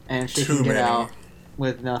 Yeah, and she can get out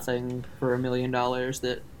with nothing for $1 million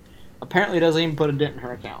that apparently doesn't even put a dent in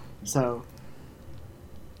her account. So,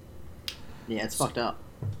 yeah, it's fucked up.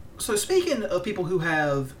 So speaking of people who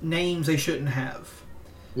have names they shouldn't have,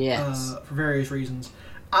 yes, for various reasons,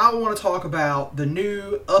 I want to talk about the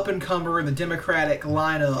new up-and-comer in the Democratic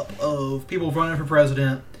lineup of people running for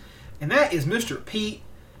president, and that is Mr. Pete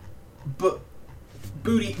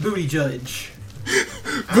Booty Judge.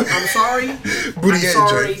 I'm sorry. I'm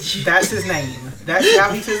sorry. That's his name. That's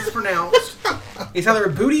how he says it's pronounced. It's either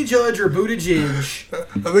Booty Judge or Buttigieg.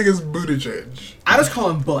 I think it's Buttigieg. I just call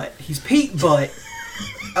him Butt. He's Pete Butt.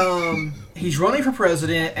 He's running for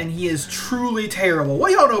president, and he is truly terrible. What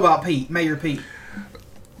do y'all know about Pete, Mayor Pete?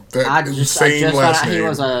 I just found out he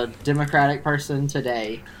was a Democratic person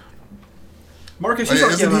today. Marcus, you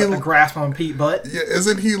start getting a grasp on Pete Butt. Yeah,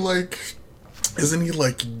 isn't he like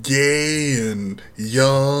gay and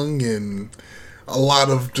young and a lot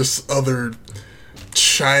of just other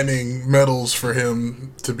shining medals for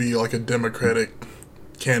him to be like a Democratic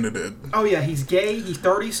candidate? Oh yeah, he's gay, he's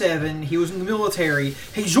 37, he was in the military.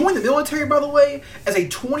 He joined the military, by the way, as a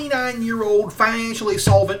 29-year-old financially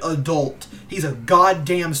solvent adult. He's a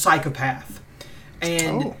goddamn psychopath.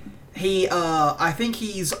 And I think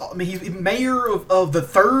he's mayor of the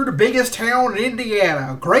third biggest town in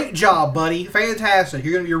Indiana. Great job, buddy. Fantastic.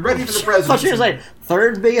 You're ready for the presidency. I thought you were saying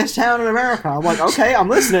third biggest town in America. I'm like, okay, I'm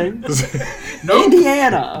listening. Nope.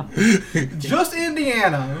 Indiana. Just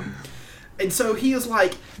Indiana. And so he is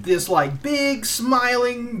like this like big,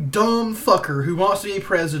 smiling, dumb fucker who wants to be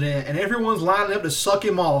president, and everyone's lining up to suck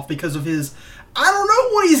him off because of his... I don't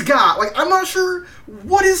know what he's got. Like, I'm not sure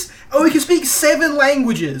what is... Oh, he can speak 7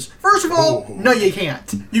 languages. First of all, no, you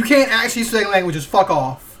can't. You can't actually speak languages. Fuck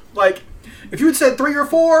off. Like, if you had said 3 or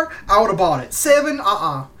 4, I would have bought it. 7,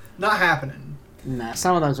 not happening. Nah,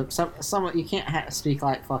 some of those are some you can't speak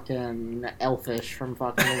like fucking Elfish from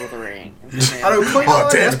fucking Lord of the Rings. I know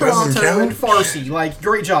Klingon, damn, doesn't Esperanto, count. and Farsi. Like,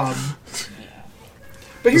 great job.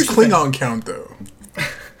 But here's Does the thing. Klingon count, though?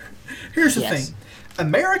 Here's the Yes. thing.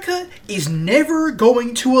 America is never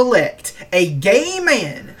going to elect a gay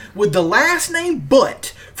man with the last name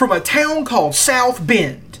Butt from a town called South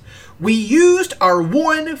Bend. We used our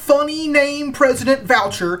one funny name president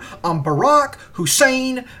voucher on Barack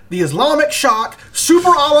Hussein, the Islamic shock, Super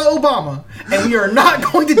Allah Obama, and we are not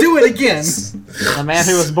going to do it again The man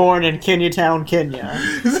who was born in Kenyatown, Kenya.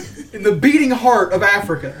 in the beating heart of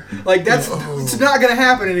Africa. Like, it's not going to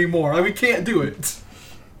happen anymore. Like, we can't do it.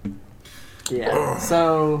 Yeah.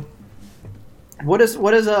 So, what's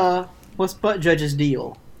Butt Judge's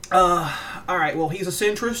deal? All right, well, he's a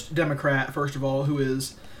centrist Democrat, first of all, who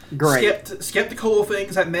is... Great. Skeptical of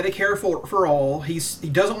things like Medicare for all. He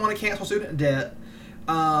doesn't want to cancel student debt.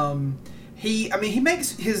 He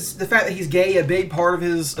makes the fact that he's gay a big part of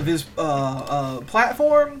his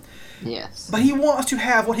platform. Yes. But he wants to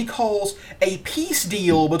have what he calls a peace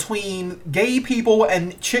deal between gay people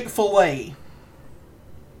and Chick-fil-A.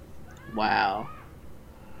 Wow.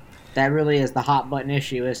 That really is the hot button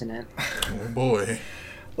issue, isn't it? Oh, boy.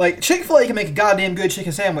 Like, Chick-fil-A can make a goddamn good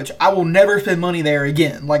chicken sandwich. I will never spend money there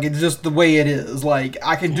again. Like, it's just the way it is. Like,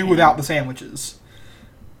 I can do without the sandwiches.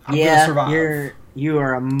 I'm gonna survive. You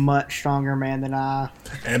are a much stronger man than I.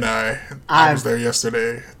 And I I've- was there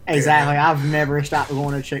yesterday. Exactly. I've never stopped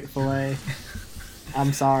going to Chick-fil-A.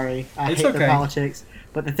 I'm sorry. I It's hate okay. their politics.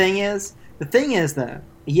 But the thing is though,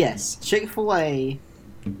 yes, Chick-fil-A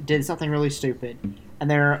did something really stupid, and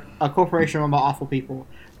they're a corporation run by awful people.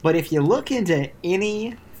 But if you look into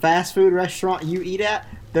any fast food restaurant you eat at,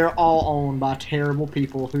 they're all owned by terrible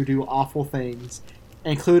people who do awful things,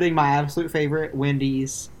 including my absolute favorite,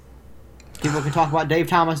 Wendy's. People can talk about Dave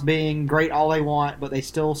Thomas being great all they want, but they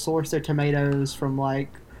still source their tomatoes from, like,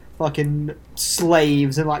 fucking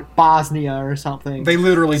slaves in, like, Bosnia or something. They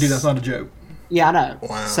literally do. That's not a joke. Yeah, I know.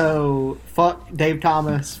 Wow. So, fuck Dave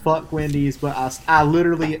Thomas, fuck Wendy's, but I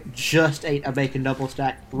literally just ate a bacon double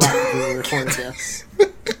stack right before we recorded this.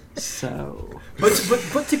 So... But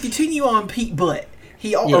to continue on Pete Butt,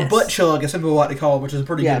 or Yes. Butt Chug, as some people like to call it, which is a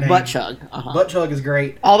pretty Yeah, good name. butt chug. Uh-huh. Butt Chug is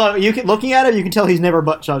great. Although, looking at him, you can tell he's never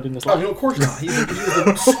butt chugged in his Oh, life. no, of course not. He was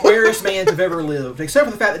the squarest man to have ever lived, except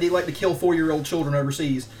for the fact that he liked to kill 4-year-old children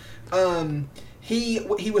overseas. He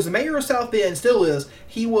was the mayor of South Bend, still is.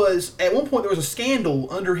 He was, at one point, there was a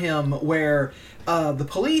scandal under him where the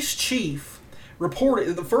police chief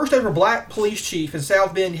reported, the first ever black police chief in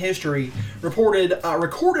South Bend history, recorded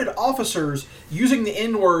officers using the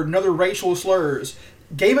N-word and other racial slurs,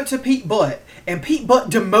 gave it to Pete Butt, and Pete Butt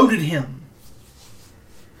demoted him.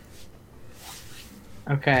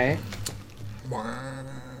 Okay.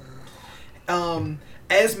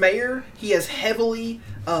 As mayor, he has heavily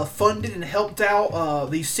funded and helped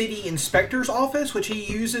out the city inspector's office, which he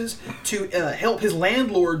uses to help his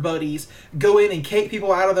landlord buddies go in and kick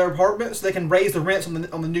people out of their apartments so they can raise the rents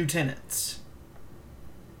on the new tenants.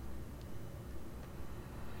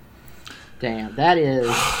 Damn, that is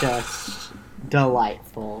just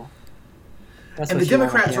delightful. That's And what the you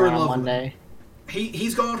want to Democrats hear are in on love with him. Monday.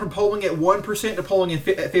 He's gone from polling at 1% to polling at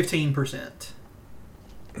 15%.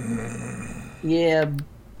 Yeah,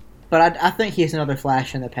 but I think he's another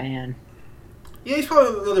flash in the pan. Yeah, he's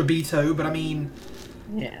probably another Beto, but I mean...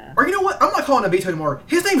 Yeah. Or you know what? I'm not calling him Beto anymore.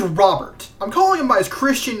 His name's Robert. I'm calling him by his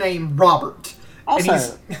Christian name, Robert. And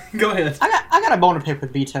Also, go ahead. I got a bone to pick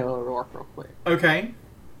with Beto O'Rourke real quick. Okay.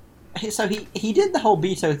 So he did the whole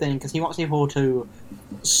Beto thing because he wants people to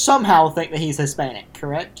somehow think that he's Hispanic,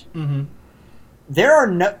 correct? Mm-hmm.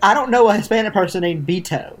 I don't know a Hispanic person named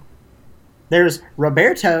Beto. There's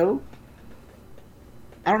Roberto.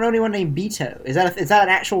 I don't know anyone named Beto. Is that an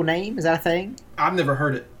actual name? Is that a thing? I've never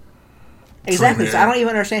heard it. Exactly. True, So man. I don't even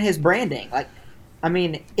understand his branding. Like, I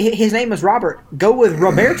mean, his name is Robert. Go with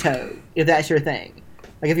Roberto if that's your thing.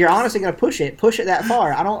 Like, if you're honestly going to push it that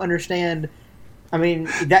far. I don't understand. I mean,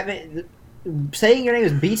 saying your name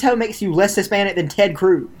is Beto makes you less Hispanic than Ted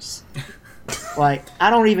Cruz. Like, I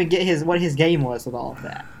don't even get what his game was with all of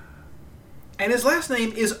that. And his last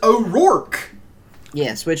name is O'Rourke.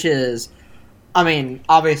 Yes, which is, I mean,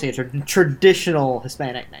 obviously a traditional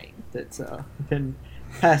Hispanic name that's been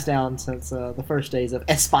passed down since the first days of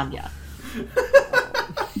España.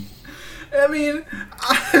 I mean,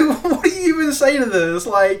 what do you even say to this?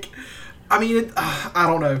 Like, I mean, I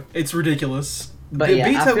don't know. It's ridiculous. But If yeah,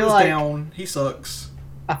 I Beto feel was like- down, he sucks.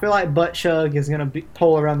 I feel like Butt Chug is gonna be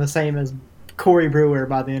pull around the same as Corey Brewer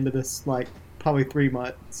by the end of this, like probably 3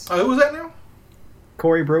 months. Oh, who was that now?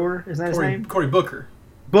 Corey Brewer, is that his name? Cory Booker.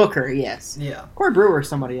 Booker, yes. Yeah. Corey Brewer is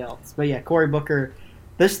somebody else, but yeah, Cory Booker.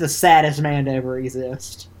 This is the saddest man to ever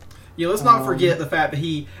exist. Yeah, let's not forget the fact that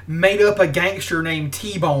he made up a gangster named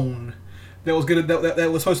T-Bone that was good.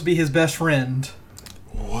 That was supposed to be his best friend.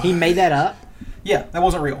 He made that up. Yeah, that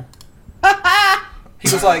wasn't real.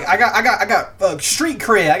 He was like, I got street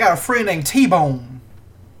cred. I got a friend named T-Bone.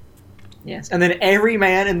 Yes, and then every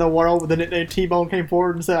man in the world with the nickname T-Bone came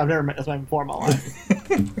forward and said, "I've never met this man before in my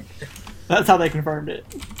life." That's how they confirmed it.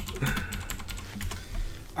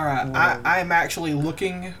 All right, I'm actually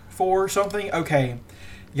looking for something. Okay,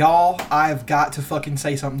 y'all, I've got to fucking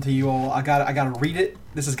say something to you all. I gotta read it.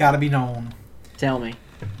 This has got to be known. Tell me.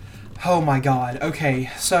 Oh my god. Okay,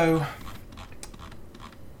 so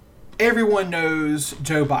everyone knows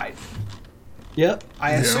Joe Biden. Yep.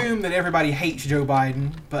 I assume that everybody hates Joe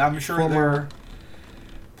Biden, but I'm sure Former- there are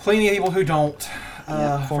plenty of people who don't.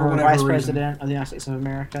 For Former whatever Vice reason. President of the United States of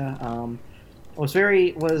America.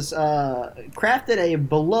 Crafted a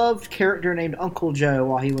beloved character named Uncle Joe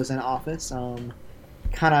while he was in office.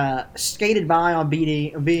 Kind of skated by on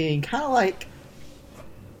being kind of like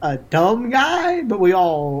a dumb guy, but we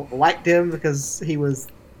all liked him because he was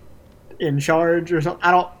in charge or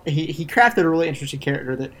something. He crafted a really interesting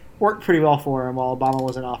character that worked pretty well for him while Obama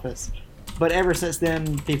was in office. But ever since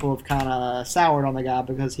then, people have kind of soured on the guy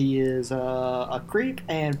because he is a creep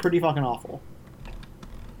and pretty fucking awful.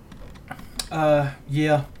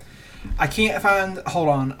 Yeah. I can't find. Hold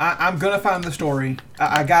on. I'm gonna find the story.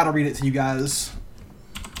 I gotta read it to you guys.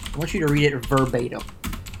 I want you to read it verbatim.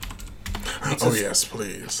 Oh, yes,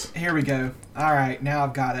 please. Here we go. Alright, now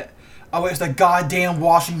I've got it. Oh, it's the goddamn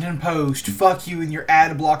Washington Post. Fuck you and your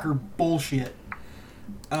ad blocker bullshit.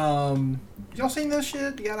 Y'all seen this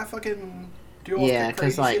shit? You gotta fucking do all Yeah, that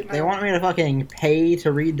crazy because shit they now? want me to fucking pay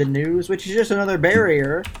to read the news, which is just another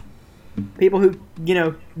barrier. People who,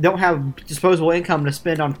 don't have disposable income to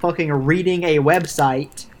spend on fucking reading a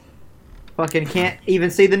website fucking can't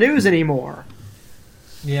even see the news anymore.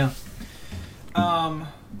 Yeah.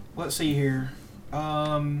 Let's see here.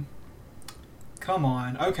 Come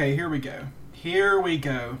on. Okay, here we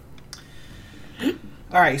go.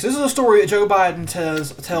 Alright, so this is a story that Joe Biden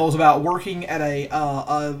tells about working at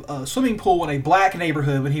a swimming pool in a black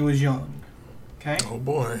neighborhood when he was young. Okay? Oh,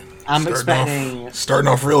 boy. I'm Starting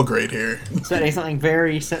off real great here. expecting something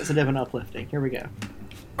very sensitive and uplifting. Here we go.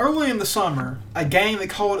 Early in the summer, a gang that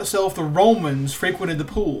called itself the Romans frequented the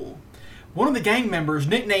pool. One of the gang members,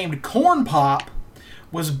 nicknamed Corn Pop,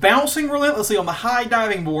 was bouncing relentlessly on the high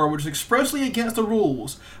diving board, which was expressly against the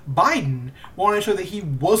rules. Biden wanted to show that he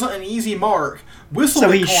wasn't an easy mark. Whistled So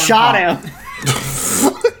at he Corn shot Pop.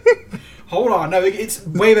 him. Hold on, no, it's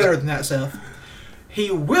way better than that, Seth. He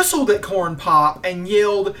whistled at Corn Pop and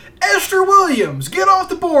yelled, "Esther Williams, get off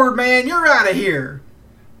the board, man! You're out of here!"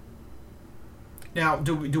 Now,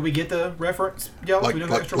 do we get the reference, y'all? Like, We know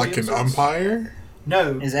who Esther like an Williams is? umpire?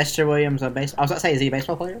 No. Is Esther Williams a baseball? I was about to say, is he a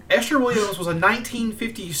baseball player? Esther Williams was a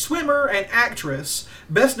 1950s swimmer and actress,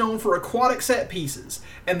 best known for aquatic set pieces,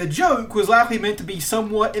 and the joke was likely meant to be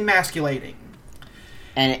somewhat emasculating.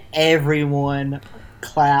 And everyone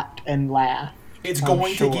clapped and laughed. It's I'm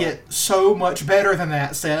going sure. to get so much better than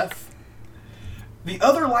that, Seth. The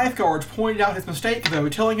other lifeguards pointed out his mistake, though,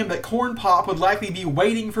 telling him that Corn Pop would likely be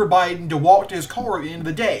waiting for Biden to walk to his car at the end of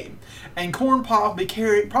the day, and Corn Pop would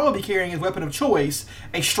be probably carrying his weapon of choice,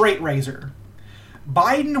 a straight razor.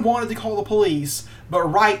 Biden wanted to call the police, but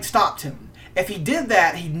Wright stopped him. If he did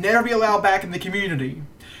that, he'd never be allowed back in the community.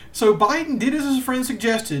 So Biden did as his friend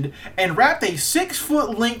suggested and wrapped a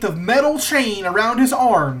 6-foot length of metal chain around his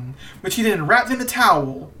arm, which he then wrapped in a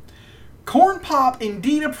towel. Corn Pop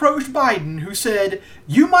indeed approached Biden, who said,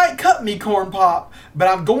 "You might cut me, Corn Pop, but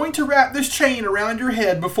I'm going to wrap this chain around your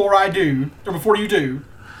head before you do."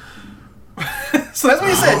 So that's what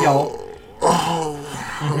he said, y'all.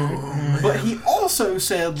 But he also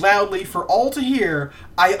said loudly for all to hear,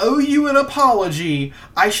 "I owe you an apology.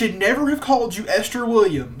 I should never have called you Esther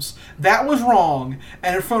Williams. That was wrong,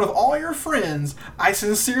 and in front of all your friends, I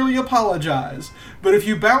sincerely apologize. But if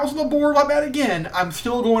you bounce on the board like that again, I'm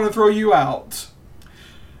still going to throw you out."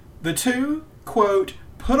 The two, quote,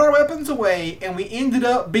 "put our weapons away and we ended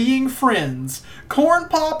up being friends. Corn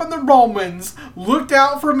Pop and the Romans looked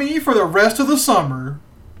out for me for the rest of the summer."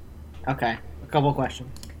 Okay, a couple of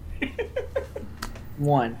questions.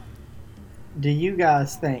 One, do you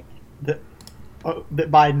guys think that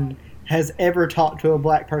Biden has ever talked to a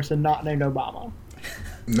black person not named Obama.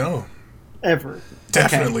 No, Ever.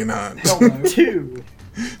 definitely not. Hell no. Two.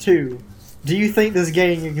 Do you think this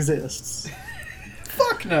gang exists?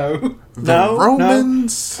 Fuck no. The No?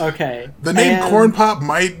 Romans. Okay. The name And- Corn Pop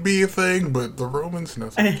might be a thing, but the Romans,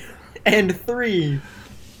 nothing. And three.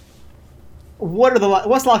 What's the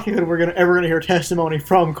likelihood we're ever gonna hear testimony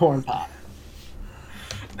from Corn Pop?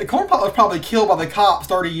 The Corn Pop was probably killed by the cops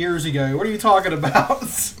 30 years ago. What are you talking about?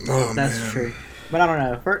 Oh, That's man. true. But I don't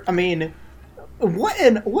know. I mean, what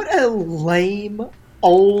a lame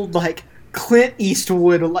old like Clint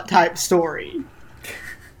Eastwood type story.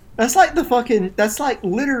 That's like that's like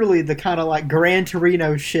literally the kind of like Gran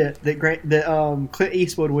Torino shit that Clint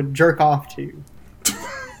Eastwood would jerk off to.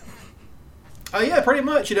 Oh yeah, pretty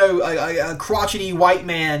much. A crotchety white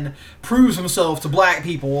man proves himself to black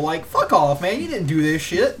people. Like, fuck off, man. You didn't do this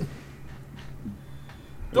shit.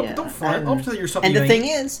 Don't front. Don't tell you're something. And the thing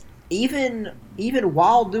is, even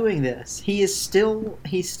while doing this, he's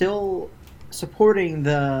still supporting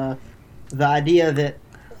the idea that,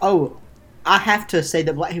 oh, I have to say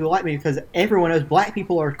that black people like me because everyone knows black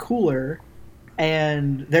people are cooler,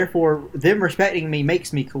 and therefore them respecting me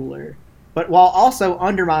makes me cooler. But while also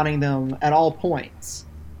undermining them at all points.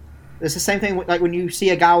 It's the same thing like when you see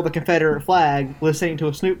a guy with a Confederate flag listening to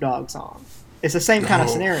a Snoop Dogg song. It's the same kind of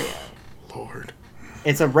Oh. scenario. Lord.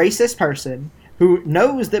 It's a racist person who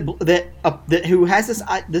knows that who has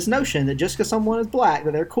this notion that just because someone is black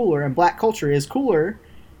that they're cooler and black culture is cooler,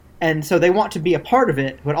 and so they want to be a part of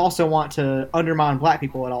it, but also want to undermine black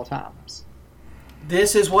people at all times.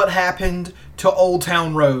 This is what happened to Old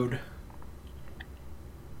Town Road.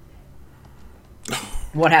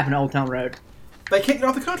 What happened to Old Town Road? They kicked it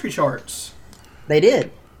off the country charts They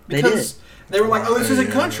did. They did. because they were like, "Oh, this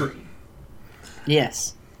isn't country."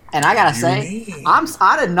 Yes. And I gotta say, Unique.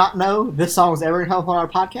 I did not know this song was ever gonna come up on our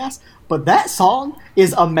podcast, but that song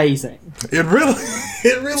is amazing. It really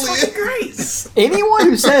It's fucking is. great. Anyone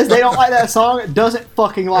who says they don't like that song doesn't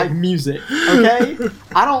fucking like music, okay?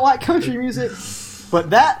 I don't like country music, but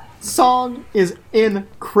that song is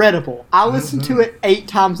incredible. I listened to it 8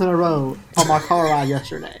 times in a row on my car ride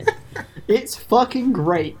yesterday. It's fucking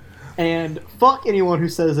great. And fuck anyone who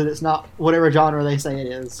says that it's not whatever genre they say it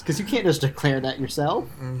is, because you can't just declare that yourself.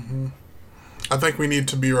 I think we need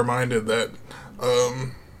to be reminded that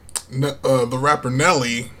the rapper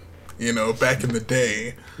Nelly, back in the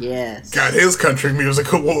day, Yes. got his country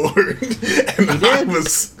music award, and I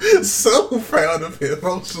was so proud of him. I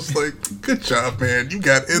was just like, "Good job, man! You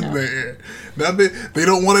got in there." Now they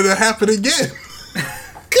don't want it to happen again.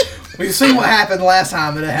 We've seen what happened last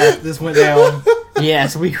time that this went down.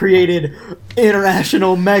 Yes, we created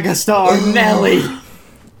international megastar Nelly.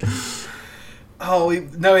 Oh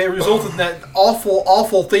no! It resulted in that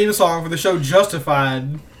awful theme song for the show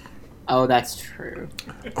Justified. Oh, that's true.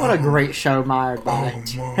 What a great show mired by a man.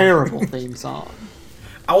 terrible theme song.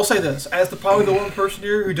 I will say this, as probably the one person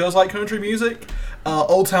here who does like country music,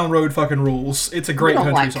 Old Town Road fucking rules. It's a great You don't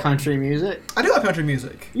country like song. country music. I do like country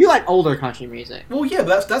music. You like older country music. Well, yeah,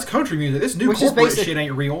 but that's country music. This new Which is corporate basic- shit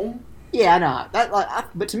ain't real. Yeah, I know.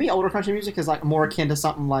 But to me, older country music is like more akin to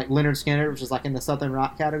something like Leonard Skinner, which is like in the southern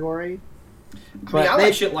rock category. I mean, I they-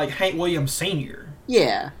 like shit like Hank Williams Sr.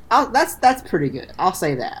 Yeah, that's pretty good. I'll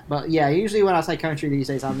say that. But yeah, usually when I say country these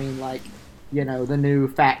days, I mean like, the new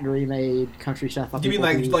factory-made country stuff. You mean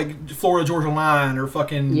like Florida Georgia Line or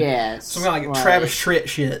fucking Yes. some kind of like Travis Tritt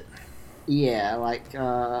shit? Yeah, like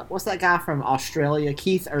what's that guy from Australia?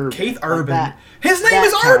 Keith Urban. Keith Like Urban. that. His name that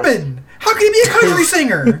is kind of- Urban. How can he be a country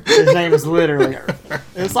singer? His name is literally Urban.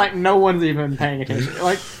 It's like no one's even paying attention.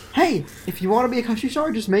 Like, hey, if you want to be a country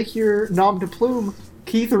star, just make your nom de plume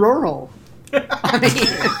Keith Rural. I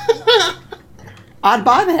mean, I'd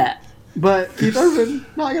buy that, but Keith Urban,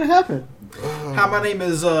 not gonna happen. Hi, my name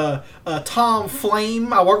is Tom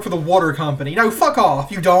Flame. I work for the water company. No, fuck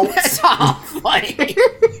off. You don't. Tom Flame.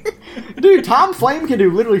 Dude, Tom Flame can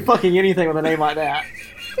do literally fucking anything with a name like that.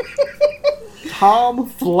 Tom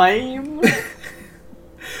Flame?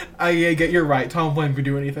 You're right. Tom Flame could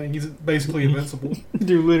do anything. He's basically invincible.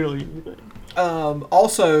 Do literally anything.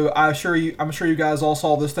 Also, I'm sure you guys all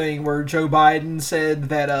saw this thing where Joe Biden said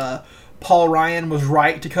that Paul Ryan was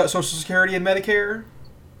right to cut Social Security and Medicare.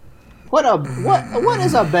 What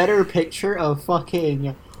is a better picture of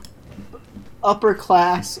fucking upper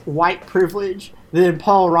class white privilege than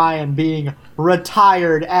Paul Ryan being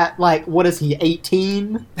retired at like what is he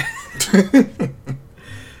 18?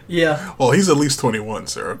 Yeah. Well, he's at least 21,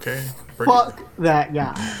 sir. Okay. Fuck that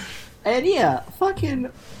guy. And yeah,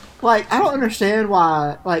 fucking like I don't understand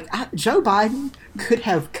why Joe Biden could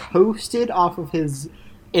have coasted off of his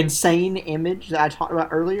insane image that I talked about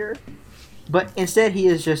earlier, but instead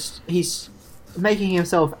he's making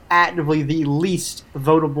himself actively the least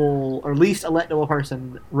votable or least electable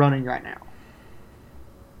person running right now.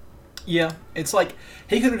 Yeah, it's like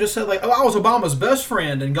he could have just said like, "Oh, I was Obama's best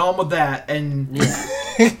friend," and gone with that. And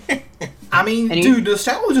I mean, dude,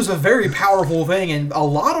 nostalgia is a very powerful thing, and a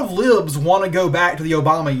lot of libs want to go back to the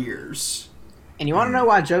Obama years. And you want to know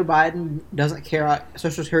why Joe Biden doesn't care about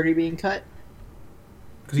Social Security being cut?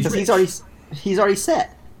 Because he's already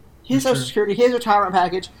set. His Social Security, his retirement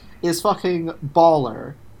package is fucking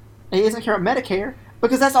baller. And he doesn't care about Medicare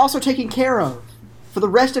because that's also taken care of for the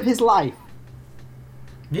rest of his life.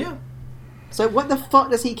 Yeah. So what the fuck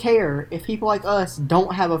does he care if people like us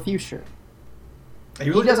don't have a future? He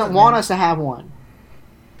really doesn't want us to have one.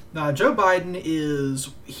 Nah, Joe Biden is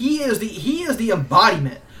the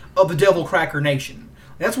embodiment of the Devil Cracker Nation.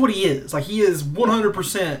 That's what he is. Like, he is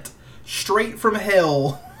 100% straight from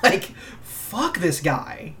hell. Like, fuck this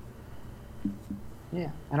guy.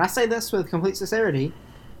 Yeah, and I say this with complete sincerity.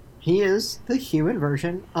 He is the human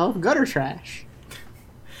version of gutter trash.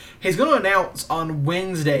 He's going to announce on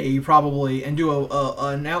Wednesday, probably, and do a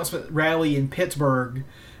announcement rally in Pittsburgh,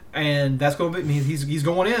 and that's going to be he's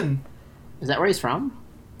going in. Is that where he's from?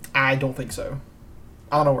 I don't think so.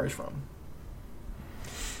 I don't know where he's from.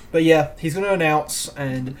 But yeah, he's going to announce,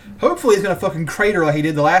 and hopefully he's going to fucking crater like he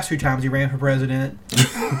did the last 2 times he ran for president,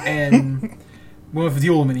 and won't have to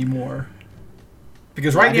deal with him anymore.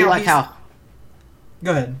 Because right now,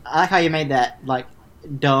 go ahead. I like how you made that like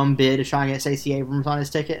dumb bid to try and get Stacey Abrams on his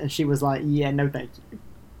ticket, and she was like, "Yeah, no, thank you."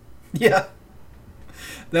 Yeah,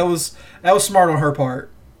 that was smart on her part.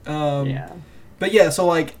 Yeah. But yeah, so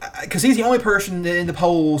like, because he's the only person in the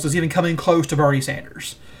polls that's even coming close to Bernie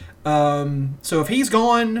Sanders. So if he's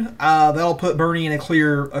gone, that'll put Bernie in a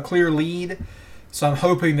clear lead. So I'm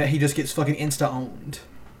hoping that he just gets fucking insta-owned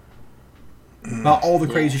by all the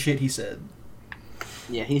crazy shit he said.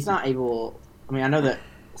 Yeah, he's not able. I mean, I know that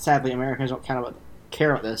sadly Americans don't kind of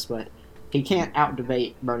care about this, but he can't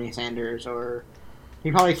out-debate Bernie Sanders, or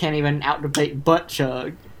he probably can't even out-debate Butt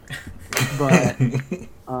Chug. But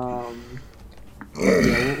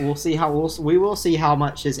yeah, we'll see how we will see how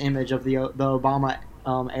much his image of the Obama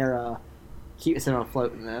era keeps him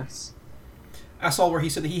afloat in this. I saw where he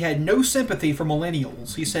said that he had no sympathy for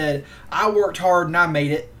millennials. He said, "I worked hard and I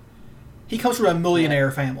made it." He comes from a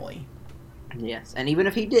millionaire family. Yes, and even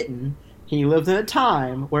if he didn't, he lived in a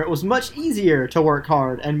time where it was much easier to work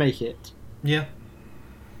hard and make it. Yeah.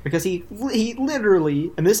 Because he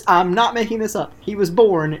literally, and this, I'm not making this up, he was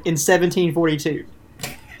born in 1742.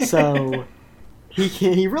 So,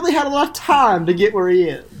 he really had a lot of time to get where he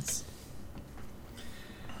is.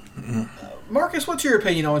 Marcus, what's your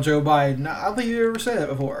opinion on Joe Biden? I don't think you've ever said that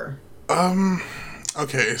before.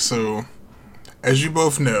 Okay, so, as you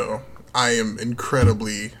both know, I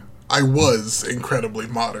was incredibly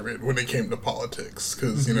moderate when it came to politics,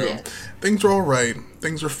 because, things are all right,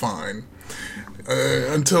 things are fine,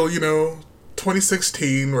 until,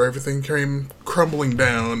 2016, where everything came crumbling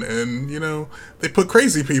down, and, they put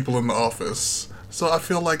crazy people in the office. So I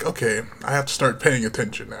feel like, okay, I have to start paying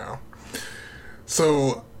attention now.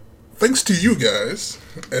 So, thanks to you guys,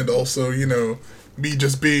 and also, me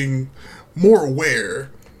just being more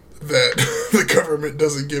aware that the government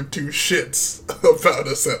doesn't give 2 shits about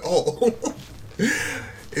us at all.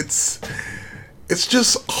 It's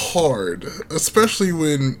just hard, especially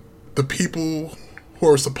when the people who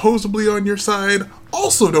are supposedly on your side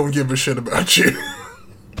also don't give a shit about you.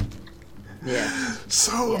 Yeah.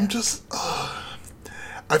 So I'm just,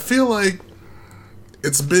 I feel like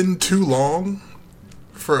it's been too long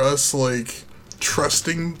for us,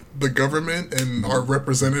 trusting the government and our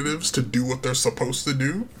representatives to do what they're supposed to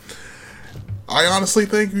do. I honestly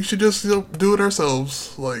think we should just do it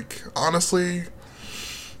ourselves. Honestly,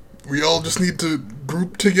 we all just need to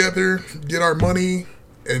group together, get our money,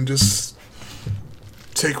 and just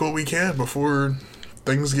take what we can before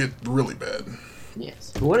things get really bad.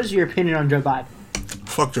 Yes. What is your opinion on Joe Biden?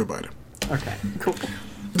 Fuck Joe Biden. Okay, cool.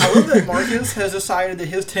 I love that Marcus has decided that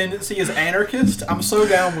his tendency is anarchist. I'm so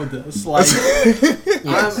down with this.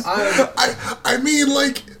 I mean,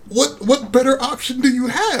 what better option do you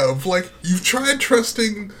have? You've tried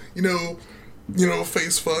trusting,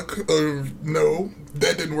 facefuck, or no,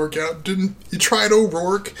 that didn't work out. You tried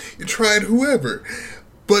O'Rourke, you tried whoever.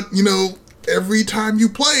 But, every time you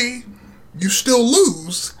play, you still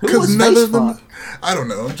lose. Because none of them... I don't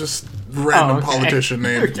know, just random politician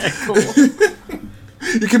name. Okay, cool.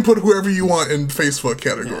 You can put whoever you want in facefuck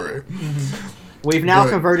category. Yeah. We've now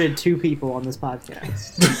converted 2 people on this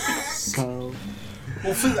podcast. So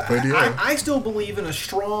Well, see, But yeah. I still believe in a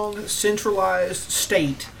strong, centralized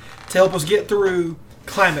state to help us get through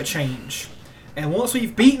climate change. And once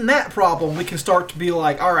we've beaten that problem, we can start to be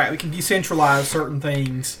like, all right, we can decentralize certain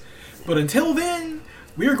things. But until then,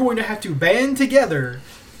 we're going to have to band together,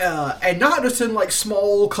 and not just in like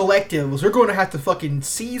small collectives. We're going to have to fucking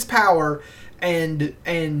seize power and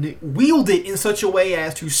wield it in such a way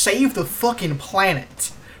as to save the fucking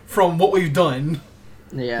planet from what we've done.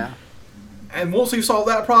 Yeah. And once we solve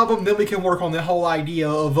that problem, then we can work on the whole idea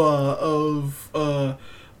of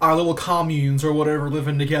our little communes or whatever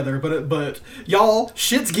living together. But y'all,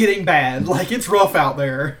 shit's getting bad. Like, it's rough out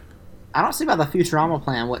there. I don't see why the Futurama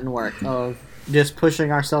plan wouldn't work of just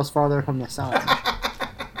pushing ourselves farther from the sun.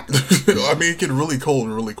 I mean, it get really cold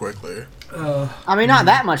really quickly. I mean, not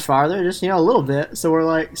that much farther, just, a little bit, so we're,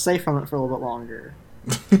 like, safe from it for a little bit longer.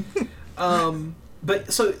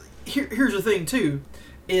 But so here's the thing too,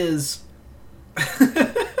 is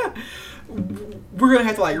we're gonna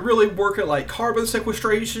have to like really work at like carbon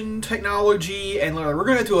sequestration technology, and like, we're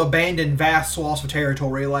gonna have to abandon vast swaths of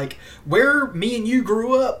territory. Like where me and you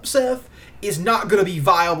grew up, Seth, is not gonna be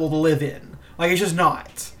viable to live in. Like it's just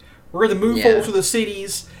not. We're gonna move forward to the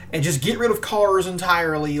cities and just get rid of cars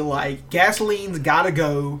entirely. Like gasoline's gotta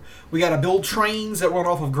go. We gotta build trains that run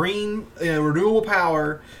off of green, renewable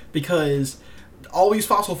power, because all these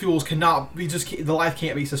fossil fuels cannot be the life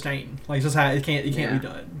can't be sustained. Like it's just how it can't be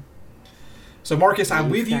done. So Marcus, I'm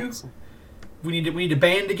with you. We need to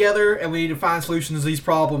band together and we need to find solutions to these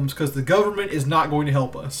problems because the government is not going to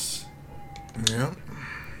help us. Yeah.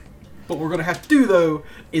 What we're going to have to do though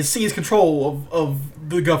is seize control of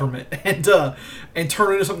the government and turn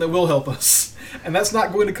it into something that will help us. And that's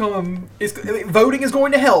not going to come. Voting is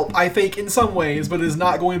going to help, I think, in some ways, but it is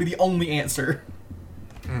not going to be the only answer.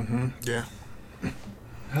 Mm-hmm. Yeah.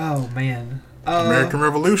 Oh man. American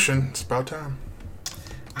Revolution. It's about time.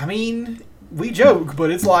 I mean, we joke, but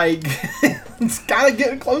it's like it's kind of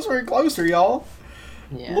getting closer and closer, y'all.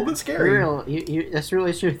 Yeah. A little bit scary. That's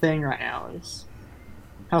really your thing right now, is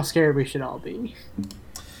how scared we should all be.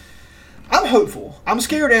 I'm hopeful. I'm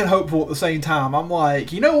scared and hopeful at the same time. I'm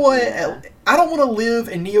like, you know what? I don't want to live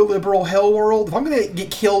in neoliberal hell world. If I'm going to get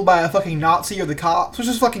killed by a fucking Nazi or the cops, let's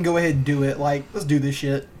just fucking go ahead and do it. Like, let's do this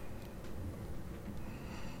shit.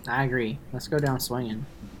 I agree. Let's go down swinging.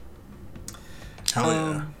 Hell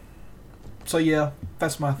yeah. So yeah,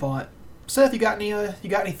 that's my thought. Seth, you got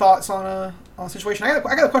any thoughts on the situation? I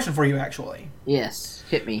got a question for you actually. Yes,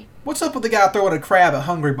 hit me. What's up with the guy throwing a crab at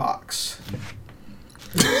Hungry Box?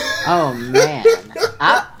 Oh man,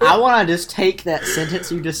 I want to just take that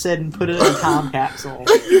sentence you just said and put it in a time capsule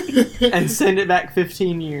and send it back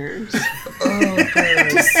 15 years.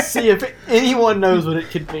 See if anyone knows what it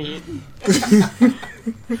could mean.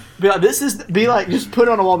 Just put it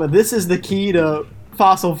on a wall. But this is the key to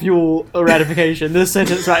fossil fuel eradication. This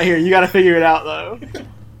sentence right here. You got to figure it out though.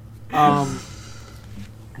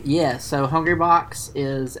 Yeah, so Hungrybox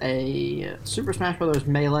is a Super Smash Bros.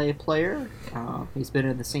 Melee player. He's been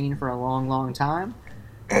in the scene for a long, long time.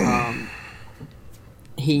 For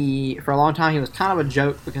a long time, he was kind of a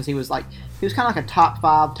joke because he was kind of like a top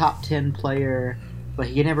 5, top 10 player, but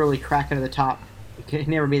he could never really crack into the top. He could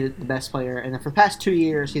never be the best player. And then for the past 2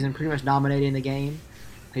 years, he's been pretty much dominating the game.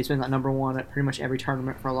 He's been like number 1 at pretty much every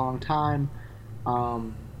tournament for a long time.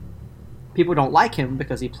 People don't like him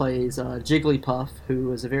because he plays Jigglypuff,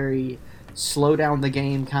 who is a very slow down the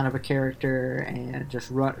game kind of a character and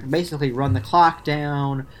just basically run the clock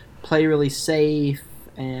down, play really safe,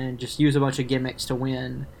 and just use a bunch of gimmicks to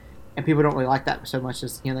win. And people don't really like that so much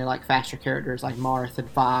as they like faster characters like Marth and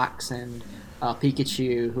Fox and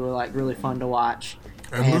Pikachu, who are like really fun to watch.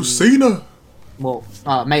 And Lucina. Well,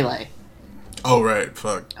 Melee. Oh right,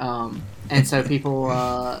 fuck. And so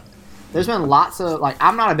people. There's been lots of,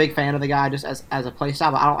 I'm not a big fan of the guy just as a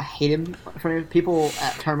playstyle, but I don't hate him. People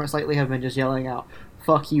at tournaments lately have been just yelling out,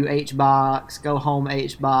 fuck you, H-Box, go home,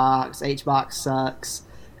 H-Box, H-Box sucks.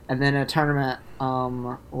 And then a tournament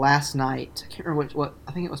last night, I can't remember what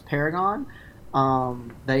I think it was Paragon,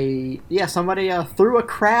 somebody threw a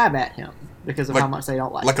crab at him because of how much they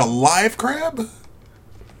don't like Like him. a live crab?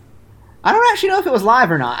 I don't actually know if it was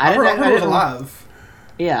live or not. I heard it was didn't live.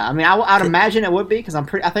 Yeah, I mean, I'd imagine it would be because I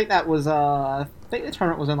think that was I think the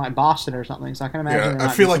tournament was in like Boston or something, so I can imagine. Yeah, I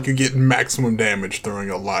feel like you get maximum damage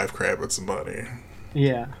throwing a live crab at somebody.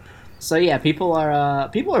 Yeah, so yeah, people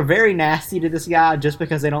are very nasty to this guy just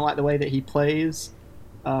because they don't like the way that he plays,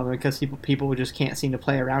 because people just can't seem to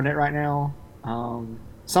play around it right now.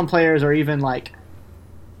 Some players are even like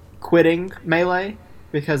quitting Melee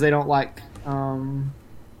because they don't like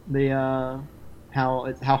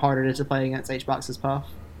how hard it is to play against H-Box's Puff.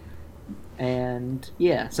 And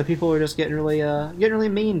yeah, so people are just getting really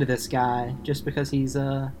mean to this guy just because he's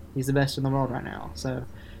the best in the world right now. So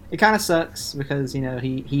it kind of sucks because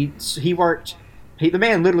the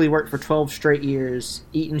man literally worked for 12 straight years,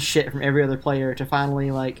 eating shit from every other player to finally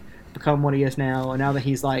like become what he is now. And now that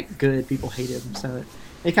he's like good, people hate him. So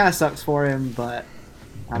it kind of sucks for him. But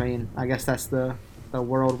I mean, I guess that's the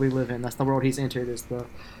world we live in. That's the world he's entered. Is the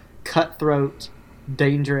cutthroat,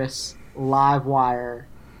 dangerous, live wire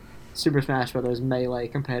Super Smash Bros. Melee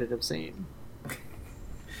competitive scene.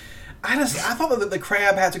 I thought that the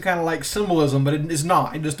crab had some kind of like symbolism, but it's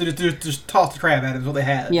not. It just toss the crab at him is what they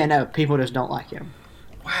had. Yeah, no, people just don't like him.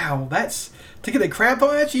 Wow, that's to get the crab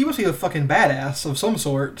thrown at you. You must be a fucking badass of some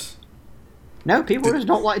sort. No, people just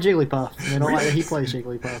don't like Jigglypuff. They don't like that he plays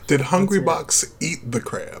Jigglypuff. Did Hungrybox eat the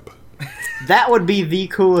crab? That would be the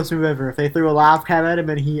coolest move ever if they threw a live crab at him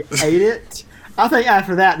and he ate it. I think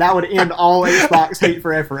after that would end all Xbox hate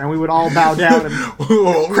forever, and we would all bow down and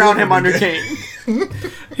crown him under king.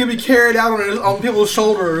 He'd be carried out on people's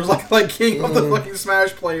shoulders like king of the fucking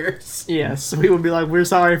Smash players. Yes, we would be like, we're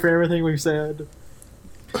sorry for everything we've said.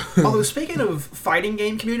 Although, speaking of fighting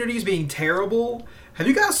game communities being terrible, have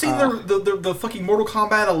you guys seen the fucking Mortal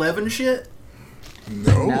Kombat 11 shit?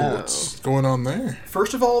 No, No. what's going on there?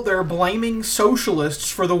 First of all, they're blaming socialists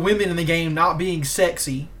for the women in the game not being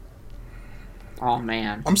sexy. Oh,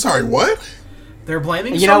 man. I'm sorry, what? They're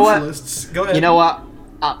blaming You know what? socialists. Go ahead. You know what?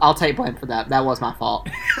 I'll take blame for that. That was my fault.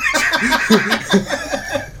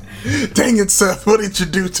 Dang it, Seth, what did you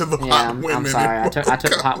do to the Yeah, hot women? I'm sorry. I took Mortal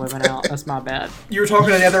the hot Kombat? women out. That's my bad. You were talking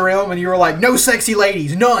to NetherRealm and you were like, no sexy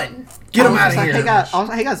ladies, none. Get them I out was of like, here. I was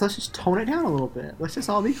like, hey guys, let's just tone it down a little bit. Let's just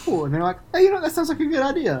all be cool. And they're like, hey, that sounds like a good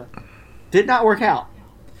idea. Did not work out.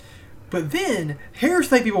 But then, here's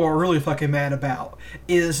the thing people are really fucking mad about,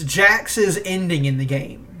 is Jax's ending in the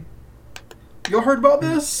game. Y'all heard about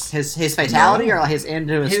this? His fatality No. or his end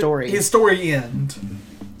to his story? His story end.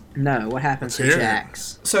 No, what happens to Let's hear it.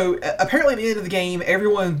 Jax? So apparently, at the end of the game,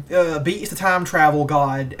 everyone beats the time travel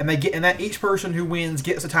god, and that each person who wins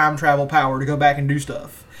gets a time travel power to go back and do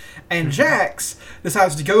stuff. And Jax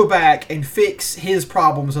decides to go back and fix his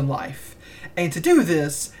problems in life. And to do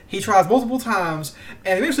this, he tries multiple times,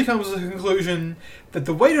 and eventually comes to the conclusion that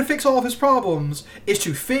the way to fix all of his problems is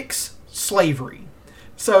to fix slavery.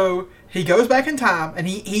 So he goes back in time and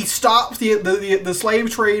he stops the slave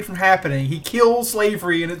trade from happening. He kills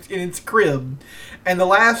slavery in its crib. And the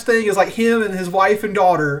last thing is like him and his wife and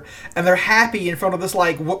daughter, and they're happy in front of this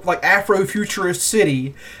like Afro-futurist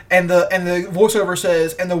city. And the voiceover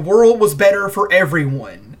says, "And the world was better for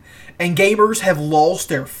everyone. And gamers have lost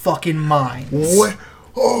their fucking minds." What?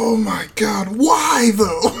 Oh my god, why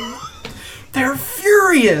though? They're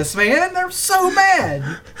furious, man. They're so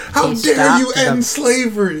mad. How He dare you stopped end the-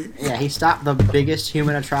 slavery? Yeah, he stopped the biggest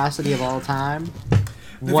human atrocity of all time.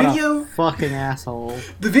 What video- a fucking asshole.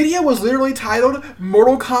 The video was literally titled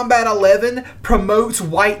Mortal Kombat 11 Promotes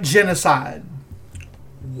White Genocide.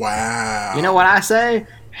 Wow. You know what I say?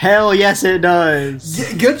 Hell yes, it does.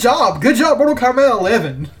 Good job, Mortal Kombat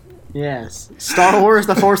 11. Yes. Star Wars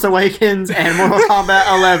The Force Awakens and Mortal Kombat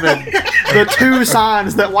 11. The two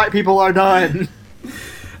signs that white people are done.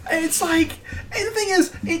 And it's like, and the thing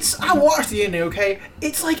is, I watched the ending, okay?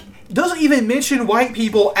 It's like, doesn't even mention white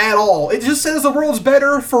people at all. It just says the world's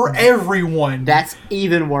better for everyone. That's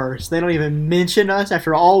even worse. They don't even mention us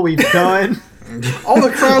after all we've done. All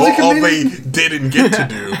the crimes we all they committed. didn't get to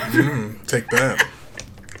do. Take that.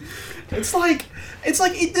 It's like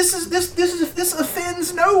this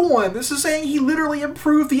offends no one. This is saying he literally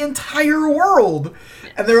improved the entire world,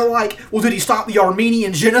 and they're like, well, did he stop the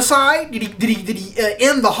Armenian genocide? Did he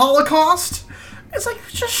end the Holocaust? It's like,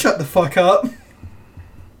 just shut the fuck up.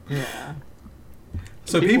 Yeah.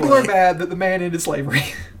 So people are mad that the man ended slavery.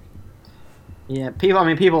 Yeah,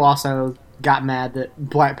 people also got mad that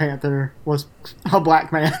Black Panther was a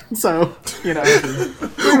black man, so, pretty much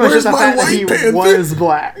Where's just the my fact that White he Panther? was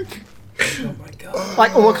black. Oh my god.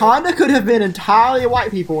 Like, Wakanda could have been entirely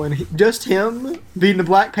white people, and just him being the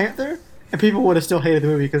Black Panther, and people would have still hated the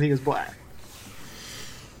movie because he was black.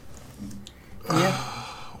 Yeah.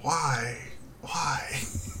 Why?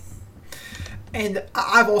 And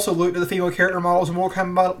I've also looked at the female character models in Mortal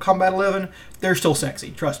Kombat 11. They're still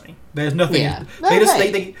sexy. Trust me. There's nothing. Yeah. They just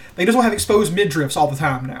Okay. they just don't have exposed midriffs all the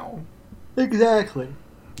time now. Exactly.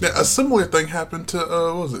 Yeah, a similar thing happened to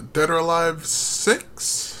what was it, Dead or Alive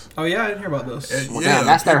 6? Oh yeah, I didn't hear about this. Yeah,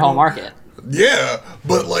 that's their whole market. Yeah,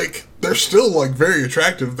 but like they're still like very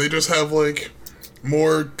attractive. They just have like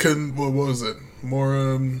more what was it?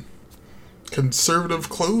 More conservative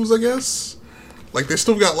clothes, I guess. Like they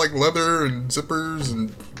still got like leather and zippers and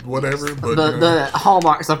whatever, but The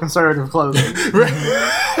hallmarks of conservative clothing.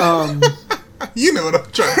 you know what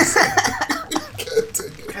I'm trying to say.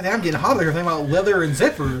 God, I'm getting hot here thinking about leather and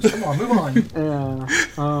zippers. Come on, move on.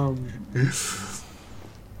 Yeah.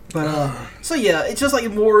 But so yeah, it's just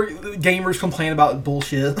like more gamers complain about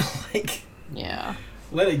bullshit. Like, Yeah.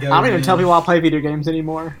 let it go. I don't even man. tell people I play video games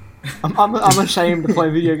anymore. I'm ashamed to play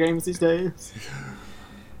video games these days.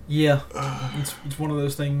 Yeah, it's one of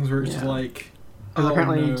those things where it's just Yeah. like, Because oh,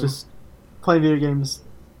 apparently, no. just playing video games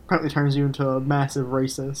apparently turns you into a massive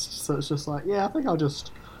racist. So it's just like, yeah, I think I'll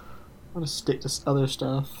just stick to other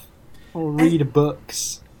stuff. I'll read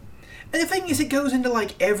books. And the thing is, it goes into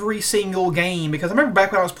like every single game, because I remember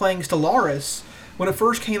back when I was playing Stellaris, when it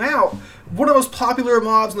first came out, one of the most popular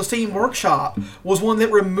mods in the Steam Workshop was one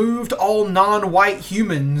that removed all non-white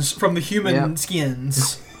humans from the human Yep.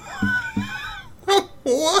 skins.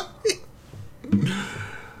 What?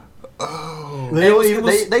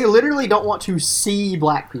 They literally don't want to see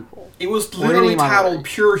black people. It was Or literally any titled minority.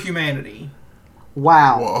 Pure Humanity.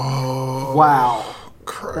 Wow. Oh, Wow.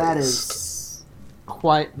 Christ. That is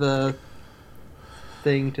quite the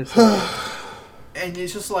thing to say. And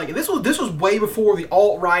it's just like, this was way before the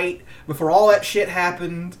alt-right, before all that shit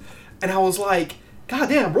happened, and I was like, God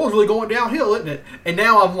damn, the world's really going downhill, isn't it? And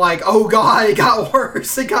now I'm like, oh god, it got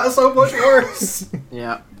worse. It got so much worse.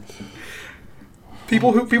 Yeah.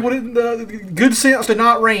 People didn't, good sense did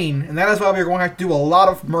not reign, and that is why we're going to have to do a lot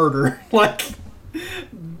of murder. Like,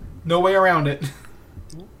 no way around it.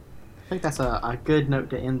 I think that's a good note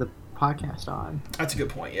to end the podcast on. That's a good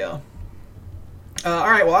point, yeah.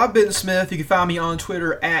 Alright, well, I've been Smith. You can find me on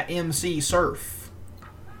Twitter at MCSurf.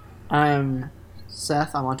 I'm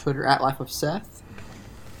Seth. I'm on Twitter at Life of Seth.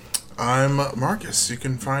 I'm Marcus. You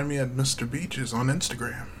can find me at Mr. Beaches on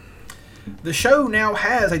Instagram. The show now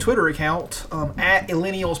has a Twitter account at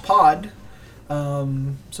IllennialsPod.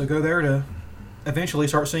 So go there to eventually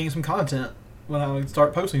start seeing some content when I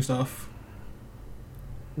start posting stuff.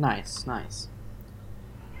 Nice, nice.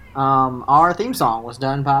 Our theme song was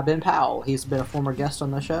done by Ben Powell. He's been a former guest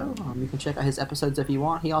on the show. You can check out his episodes if you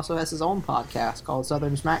want. He also has his own podcast called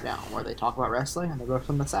Southern Smackdown, where they talk about wrestling and they go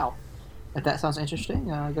from the South. If that sounds interesting,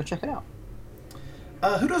 go check it out.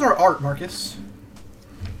 Who does our art, Marcus?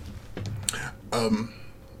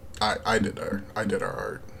 I did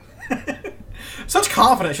our art. Such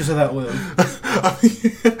confidence you said that with.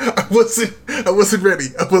 I wasn't ready.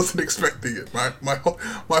 I wasn't expecting it.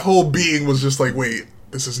 My whole being was just like, wait,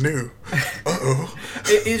 this is new. Uh-oh.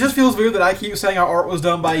 It just feels weird that I keep saying our art was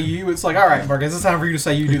done by you. It's like, alright, Marcus, it's time for you to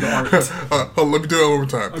say you do the art. Let me do it one more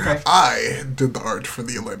time. Okay. I did the art for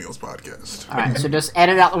the Millennials podcast. Alright, so just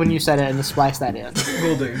edit out when you said it and just splice that in.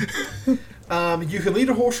 Will do. You can lead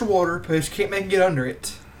a horse to water, but you can't make it get under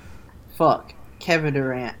it. Fuck Kevin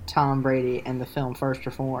Durant, Tom Brady, and the film First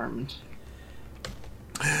Reformed.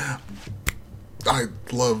 I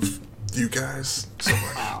love you guys so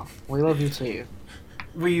much. Wow. We love you too.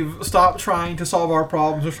 We've stopped trying to solve our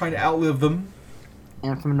problems, we're trying to outlive them.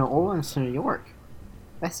 And from New Orleans to New York,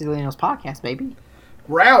 that's the Millennials Podcast, baby.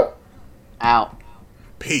 We're out! Out.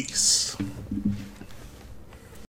 Peace.